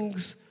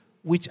things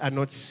which are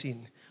not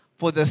seen.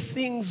 For the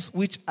things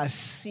which are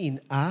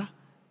seen are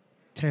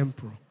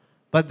temporal,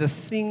 but the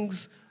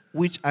things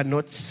which are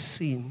not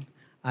seen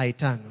are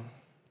eternal.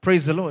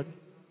 Praise the Lord.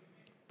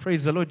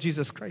 Praise the Lord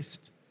Jesus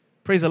Christ.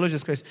 Praise the Lord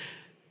Jesus Christ.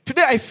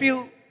 Today I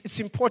feel it's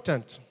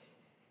important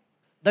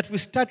that we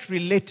start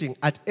relating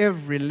at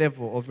every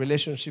level of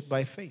relationship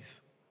by faith.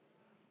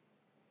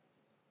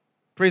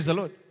 Praise the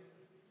Lord.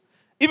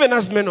 Even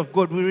as men of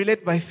God, we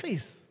relate by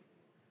faith.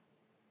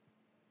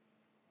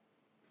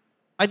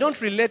 I don't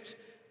relate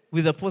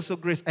with Apostle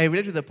Grace. I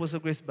relate with Apostle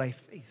Grace by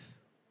faith.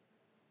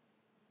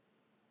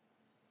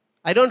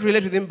 I don't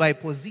relate with him by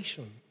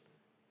position.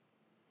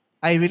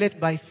 I relate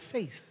by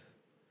faith.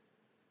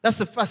 That's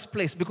the first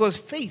place. Because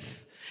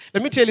faith,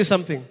 let me tell you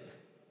something.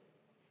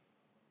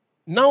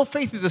 Now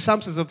faith is the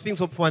substance of things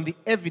hoped for, and the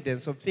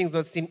evidence of things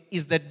not seen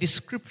is the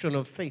description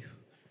of faith.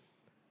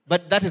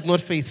 But that is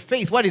not faith.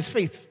 Faith, what is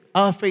faith?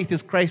 Our faith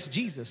is Christ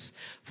Jesus.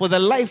 For the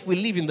life we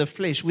live in the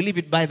flesh, we live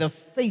it by the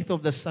faith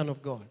of the Son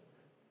of God.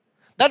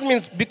 That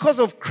means because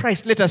of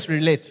Christ, let us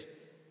relate.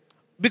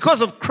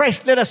 Because of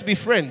Christ, let us be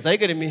friends. Are you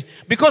getting me?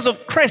 Because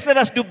of Christ, let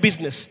us do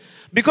business.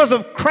 Because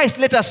of Christ,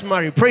 let us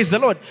marry. Praise the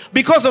Lord.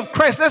 Because of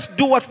Christ, let's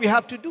do what we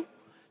have to do.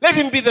 Let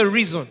him be the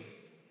reason.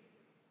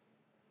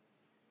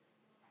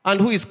 And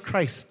who is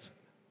Christ?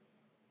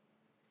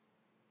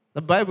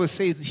 The Bible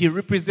says he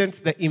represents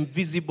the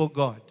invisible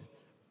God.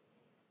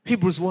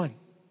 Hebrews 1.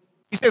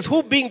 He says,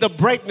 who being the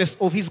brightness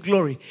of his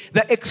glory,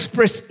 the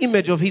express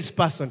image of his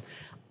person,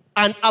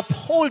 and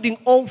upholding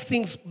all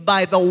things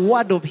by the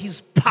word of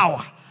his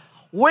power,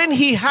 when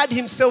he had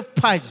himself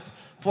purged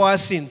for our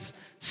sins,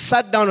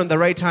 sat down on the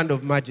right hand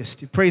of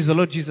majesty. Praise the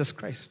Lord Jesus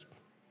Christ.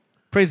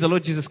 Praise the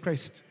Lord Jesus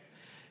Christ.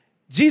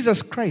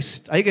 Jesus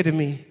Christ, are you getting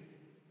me,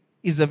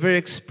 is the very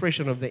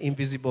expression of the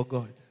invisible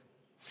God.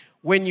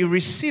 When you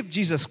receive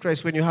Jesus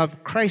Christ, when you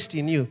have Christ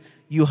in you,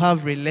 you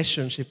have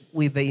relationship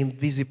with the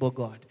invisible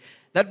God.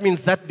 That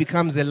means that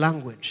becomes a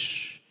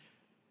language.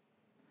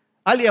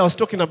 Earlier I was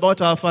talking about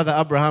our father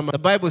Abraham. The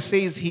Bible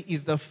says he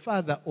is the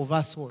father of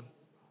us all.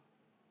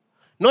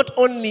 Not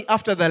only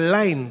after the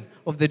line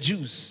of the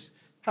Jews,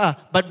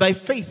 but by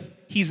faith,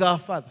 he's our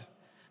father.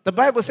 The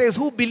Bible says,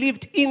 who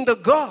believed in the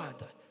God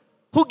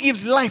who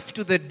gives life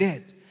to the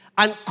dead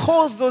and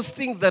calls those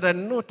things that are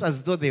not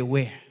as though they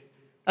were.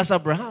 That's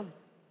Abraham.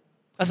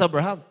 That's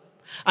Abraham.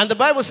 And the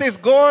Bible says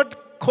God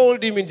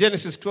called him in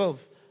Genesis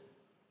 12.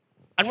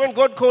 And when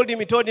God called him,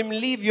 he told him,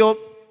 leave your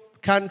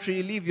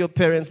country, leave your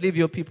parents, leave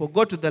your people.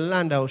 Go to the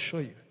land I'll show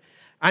you.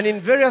 And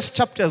in various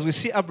chapters, we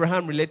see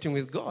Abraham relating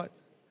with God.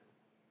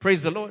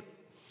 Praise the Lord.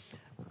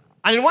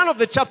 And in one of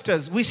the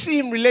chapters, we see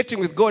him relating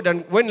with God.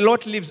 And when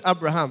Lot leaves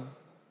Abraham,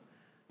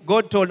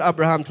 God told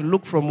Abraham to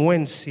look from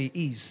whence he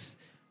is,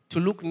 to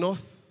look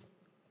north,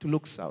 to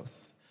look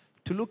south,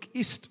 to look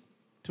east,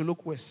 to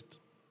look west.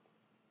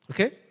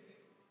 Okay?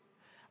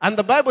 And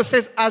the Bible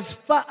says, as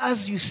far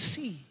as you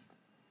see,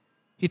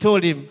 he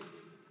told him,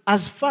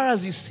 as far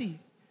as you see.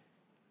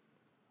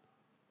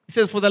 He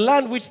says, for the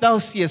land which thou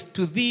seest,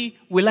 to thee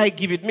will I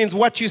give. It means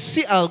what you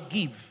see, I'll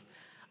give.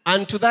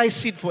 And to thy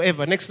seed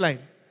forever. Next line.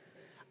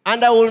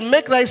 And I will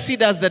make thy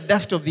seed as the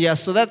dust of the earth,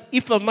 so that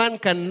if a man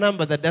can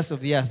number the dust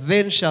of the earth,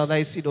 then shall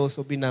thy seed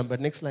also be numbered.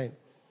 Next line.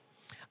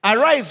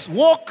 Arise,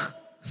 walk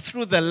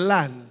through the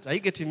land. Are you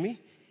getting me?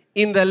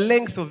 In the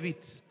length of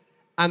it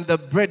and the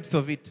breadth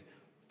of it,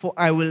 for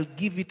I will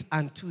give it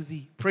unto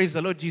thee. Praise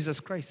the Lord Jesus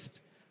Christ.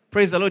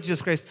 Praise the Lord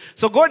Jesus Christ.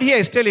 So God here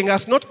is telling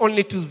us not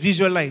only to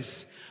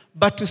visualize,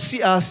 but to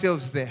see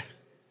ourselves there.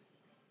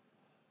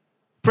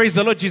 Praise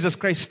the Lord Jesus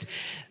Christ.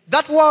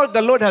 That world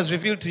the Lord has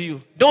revealed to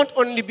you, don't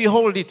only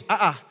behold it.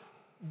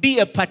 Be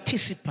a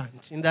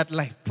participant in that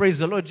life. Praise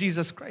the Lord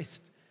Jesus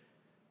Christ.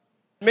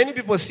 Many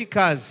people see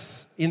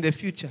cars in the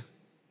future,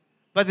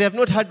 but they have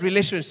not had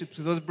relationships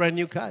with those brand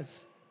new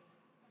cars.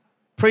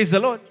 Praise the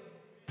Lord.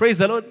 Praise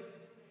the Lord.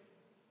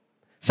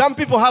 Some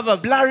people have a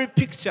blurry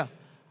picture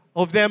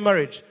of their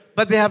marriage,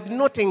 but they have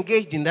not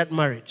engaged in that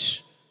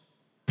marriage.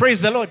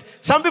 Praise the Lord.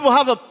 Some people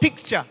have a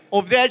picture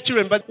of their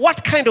children, but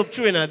what kind of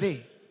children are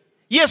they?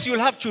 Yes, you'll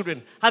have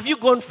children. Have you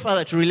gone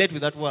further to relate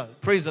with that world?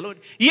 Praise the Lord.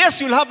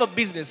 Yes, you'll have a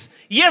business.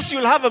 Yes,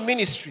 you'll have a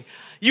ministry.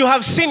 You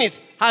have seen it.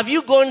 Have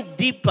you gone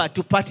deeper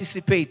to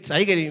participate? Are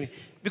you getting me?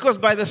 Because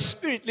by the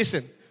Spirit,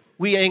 listen,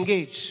 we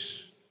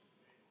engage.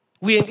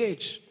 We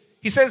engage.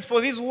 He says,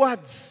 for these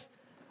words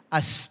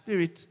are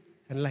spirit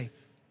and life.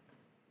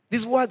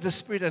 These words are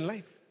spirit and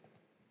life.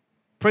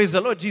 Praise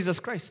the Lord Jesus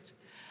Christ.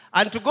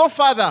 And to go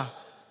further,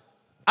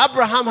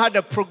 Abraham had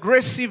a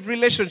progressive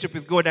relationship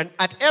with God, and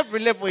at every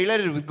level he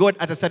related with God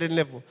at a certain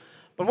level.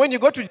 But when you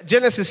go to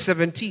Genesis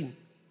 17,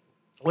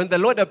 when the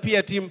Lord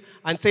appeared to him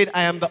and said,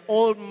 I am the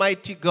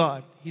Almighty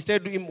God, he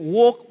said to him,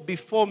 walk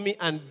before me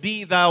and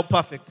be thou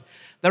perfect.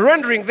 The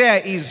rendering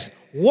there is,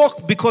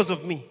 walk because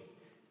of me.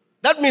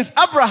 That means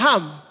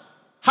Abraham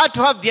had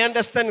to have the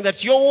understanding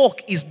that your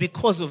walk is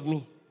because of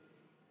me.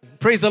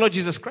 Praise the Lord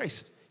Jesus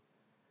Christ.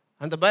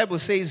 And the Bible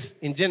says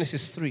in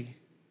Genesis 3,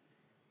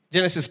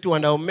 Genesis 2,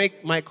 and I will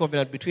make my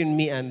covenant between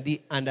me and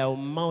thee, and I will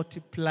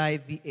multiply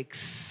thee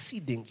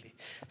exceedingly.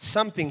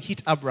 Something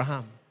hit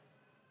Abraham.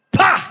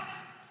 Pah!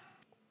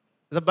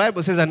 The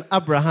Bible says, and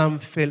Abraham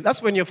fell.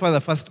 That's when your father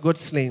first got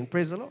slain.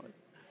 Praise the Lord.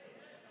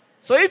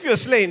 So if you're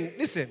slain,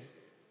 listen,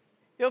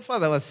 your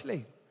father was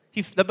slain.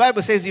 The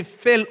Bible says he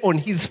fell on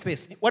his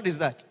face. What is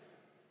that?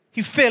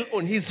 He fell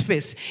on his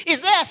face.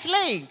 Is there a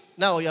slaying?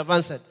 Now you have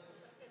answered.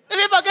 The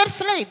people get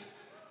slain.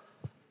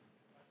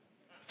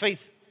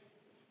 Faith.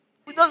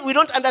 We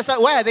don't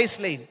understand why are they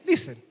slain.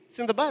 Listen, it's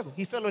in the Bible.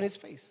 He fell on his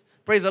face.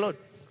 Praise the Lord.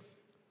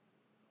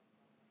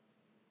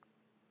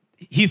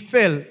 He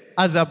fell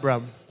as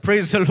Abraham.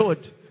 Praise the Lord.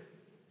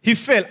 He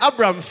fell.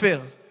 Abraham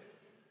fell.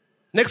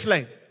 Next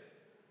line.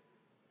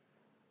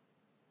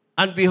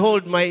 And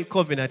behold, my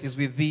covenant is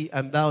with thee,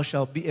 and thou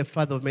shalt be a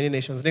father of many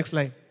nations. Next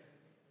line.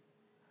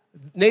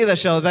 Neither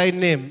shall thy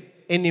name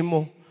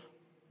anymore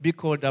be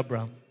called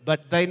Abraham,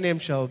 but thy name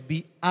shall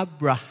be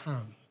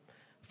Abraham.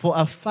 For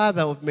a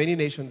father of many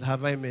nations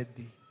have I made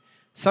thee.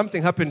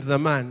 Something happened to the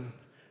man.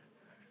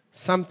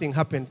 Something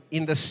happened.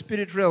 In the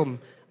spirit realm,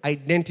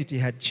 identity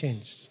had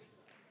changed.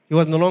 He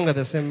was no longer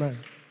the same man.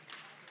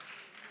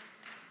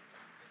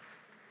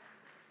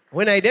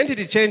 When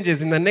identity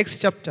changes in the next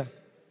chapter,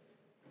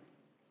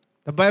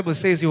 the Bible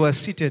says he was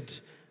seated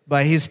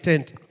by his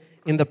tent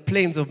in the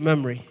plains of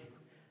Mamre.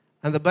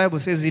 And the Bible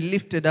says he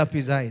lifted up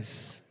his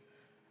eyes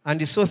and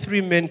he saw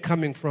 3 men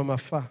coming from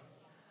afar.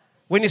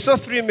 When he saw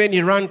 3 men,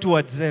 he ran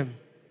towards them.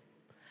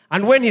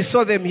 And when he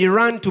saw them, he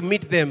ran to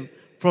meet them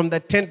from the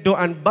tent door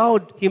and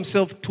bowed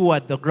himself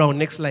toward the ground.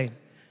 Next line.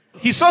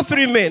 He saw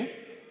 3 men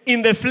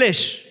in the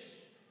flesh.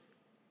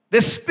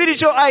 The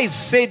spiritual eyes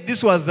said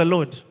this was the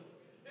Lord.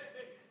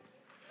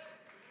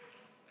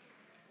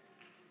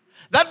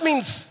 That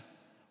means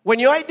when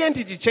your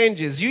identity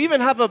changes, you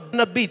even have an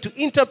ability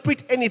to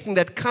interpret anything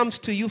that comes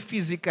to you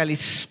physically,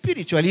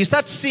 spiritually. You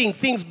start seeing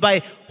things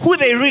by who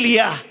they really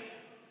are.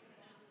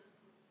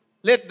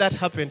 Let that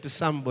happen to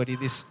somebody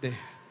this day.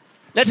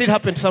 Let it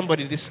happen to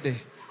somebody this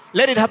day.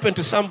 Let it happen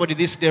to somebody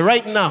this day,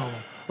 right now.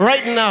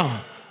 Right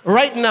now.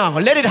 Right now.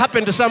 Let it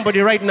happen to somebody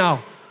right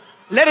now.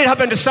 Let it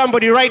happen to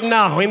somebody right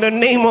now in the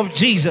name of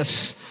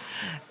Jesus.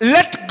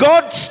 Let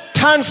God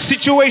turn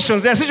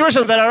situations. There are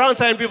situations that are around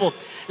certain people.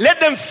 Let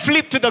them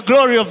flip to the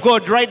glory of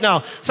God right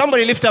now.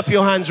 Somebody lift up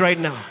your hands right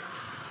now.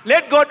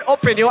 Let God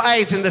open your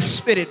eyes in the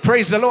spirit.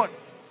 Praise the Lord.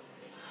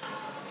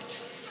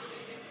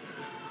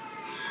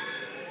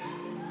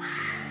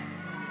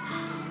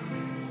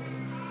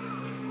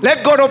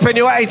 Let God open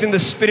your eyes in the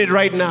spirit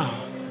right now.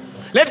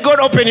 Let God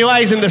open your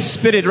eyes in the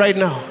spirit right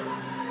now.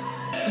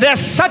 There are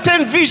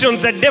certain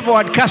visions the devil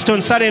had cast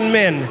on certain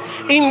men.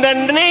 In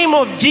the name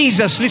of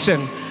Jesus,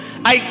 listen,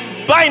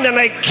 I bind and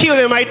I kill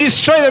them. I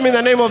destroy them in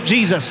the name of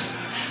Jesus.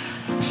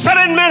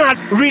 Certain men are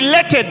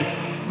related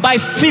by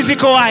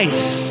physical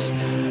eyes.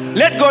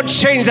 Let God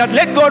change that.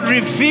 Let God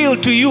reveal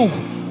to you.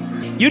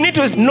 You need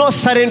to know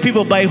certain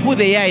people by who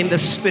they are in the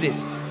spirit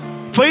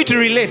for you to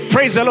relate.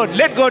 Praise the Lord.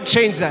 Let God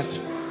change that.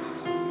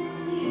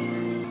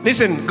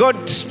 Listen,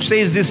 God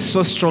says this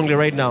so strongly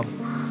right now.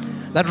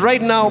 That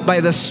right now, by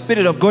the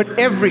Spirit of God,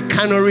 every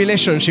carnal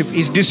relationship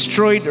is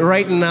destroyed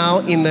right now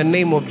in the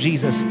name of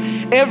Jesus.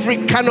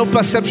 Every carnal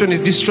perception is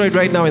destroyed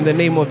right now in the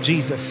name of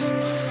Jesus.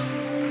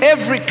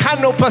 Every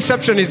carnal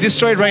perception is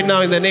destroyed right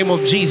now in the name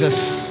of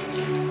Jesus.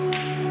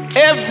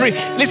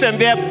 Listen,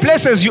 there are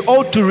places you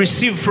ought to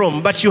receive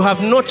from, but you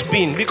have not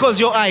been because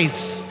your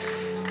eyes,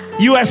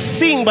 you are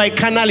seeing by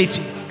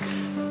carnality.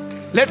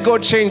 Let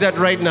God change that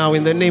right now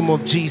in the name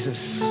of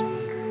Jesus.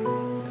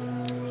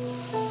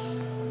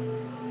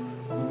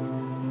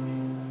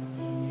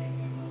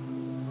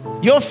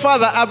 Your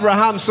father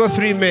Abraham saw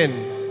 3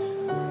 men.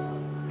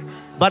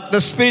 But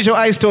the spiritual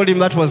eyes told him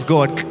that was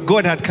God.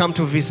 God had come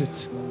to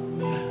visit.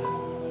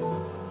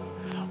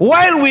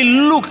 While we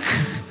look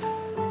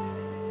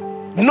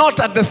not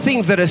at the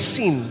things that are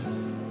seen,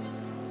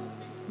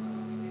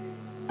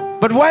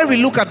 but while we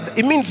look at,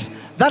 it means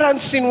that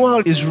unseen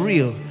world is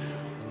real.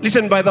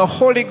 Listen, by the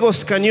Holy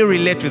Ghost, can you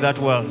relate with that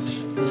world?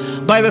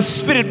 By the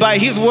Spirit, by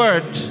His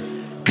word,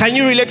 can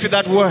you relate with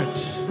that word?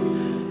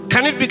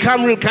 Can it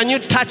become real? Can you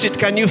touch it?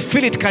 Can you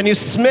feel it? Can you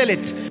smell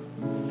it?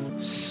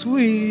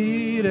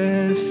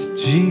 Sweetest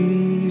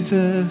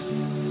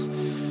Jesus,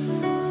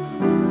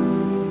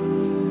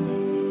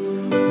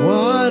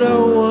 what a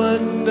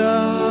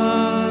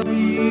wonder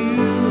you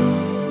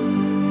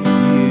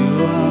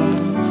are,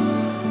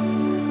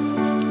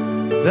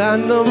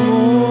 than the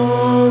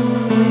morning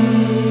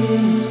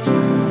star.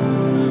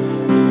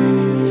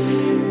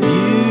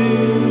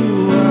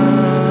 You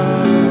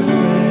are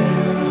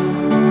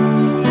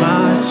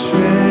much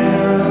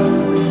fairer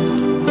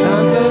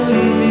than the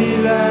lily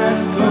that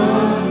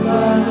goes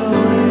by the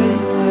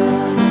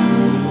wayside.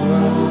 You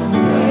are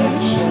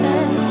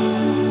precious,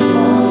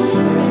 most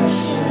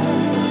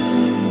precious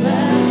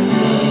than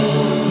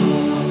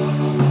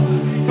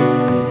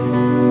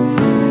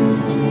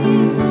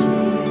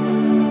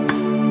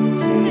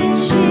Sweet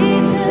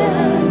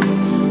Jesus,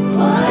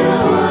 what a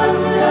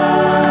wonder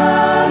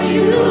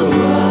you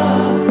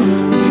are.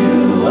 You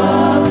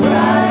are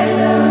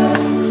brighter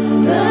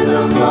than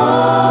the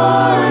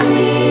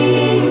morning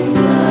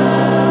sun.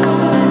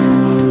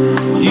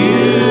 You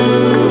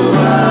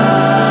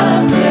are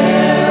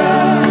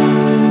fairer,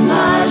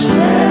 much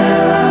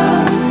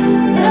fairer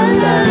than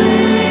the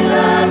lily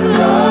that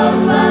grows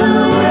by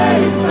the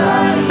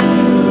wayside.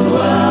 You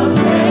are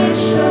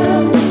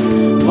precious,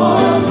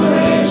 most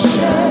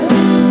precious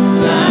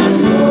than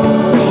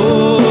gold.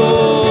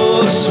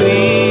 Oh,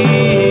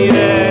 sweet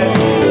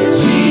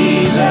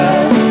Jesus,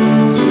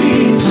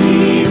 sweet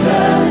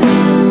Jesus,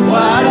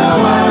 what a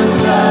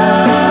wonder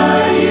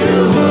you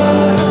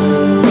are.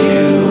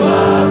 You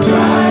are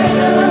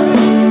brighter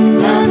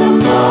than the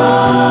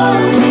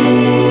morning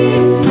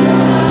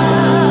star.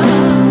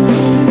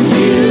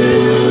 You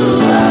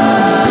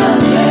are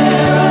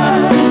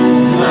fairer,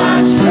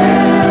 much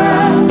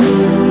fairer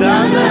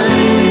than the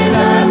lily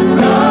that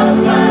grows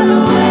by the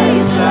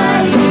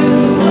wayside. You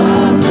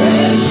are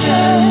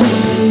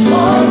precious,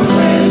 most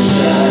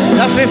precious.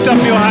 Just lift up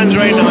your hands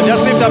right now.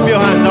 Just lift up your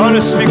hands. I want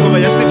to speak over.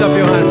 Just lift up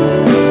your hands.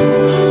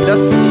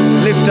 Just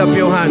lift up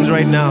your hands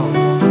right now.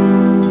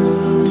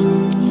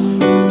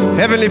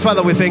 Heavenly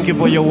Father, we thank you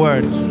for your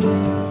word.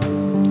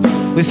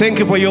 We thank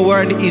you for your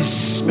word is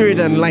spirit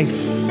and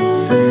life.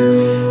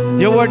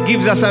 Your word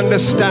gives us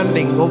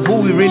understanding of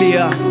who we really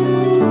are.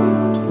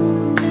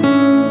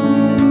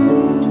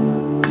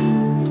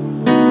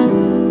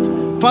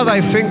 Father,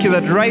 I thank you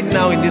that right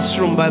now in this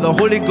room, by the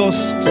Holy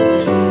Ghost,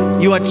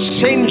 you are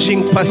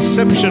changing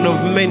perception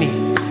of many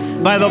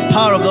by the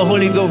power of the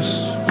Holy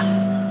Ghost.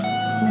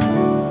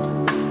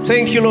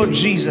 Thank you, Lord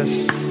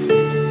Jesus.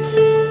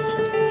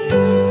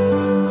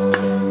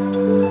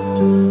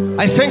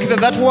 I think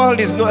that world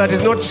that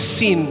is not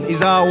seen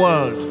is our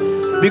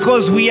world,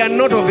 because we are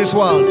not of this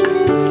world.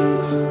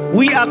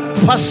 We are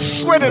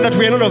persuaded that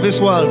we are not of this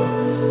world.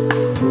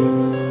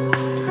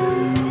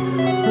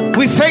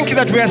 We thank you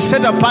that we are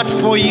set apart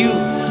for you.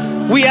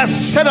 We are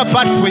set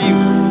apart for you.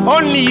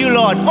 Only you,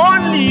 Lord.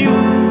 Only you.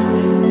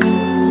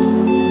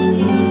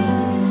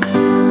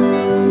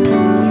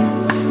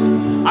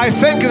 I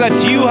thank you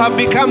that you have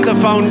become the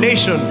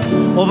foundation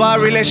of our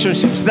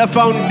relationships, the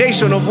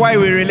foundation of why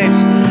we relate,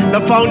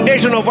 the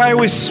foundation of why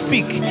we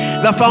speak,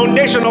 the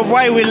foundation of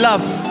why we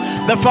love,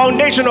 the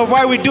foundation of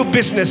why we do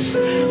business,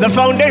 the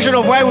foundation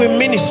of why we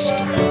minister.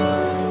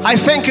 I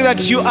thank you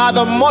that you are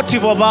the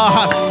motive of our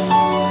hearts.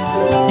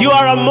 You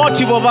are a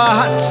motive of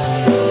our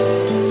hearts.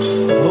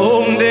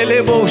 Om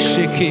delebo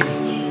sheke,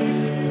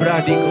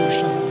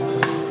 bradigosha.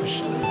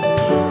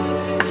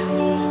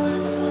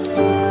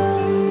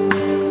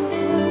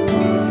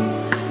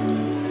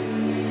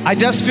 I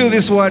just feel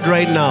this word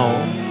right now.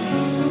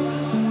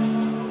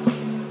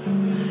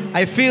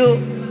 I feel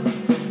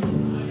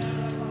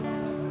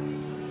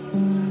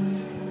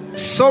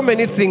so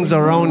many things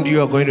around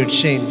you are going to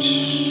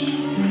change.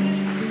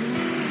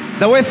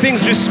 The way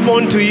things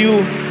respond to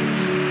you,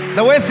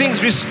 the way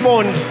things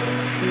respond.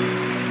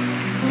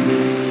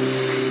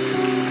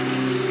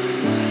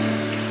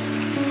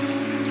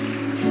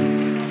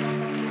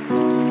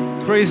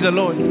 Praise the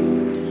Lord.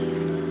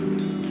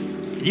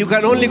 You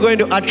can only going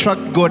to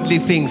attract godly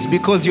things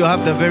because you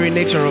have the very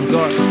nature of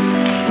God.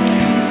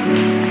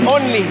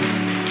 Only.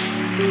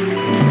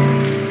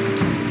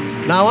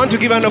 Now I want to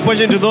give an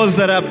opportunity to those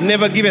that have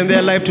never given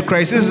their life to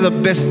Christ. This is the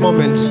best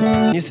moment.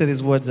 You say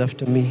these words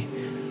after me.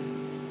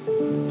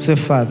 Say,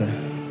 Father,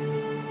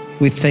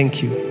 we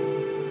thank you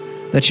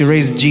that you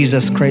raised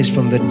Jesus Christ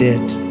from the dead.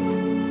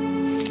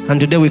 And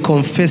today we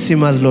confess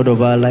him as Lord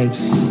of our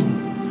lives.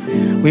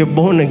 We are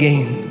born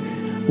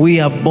again.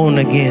 We are born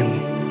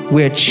again.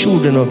 We are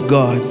children of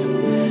God.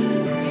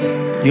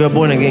 You are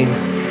born again.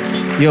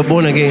 You are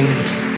born again.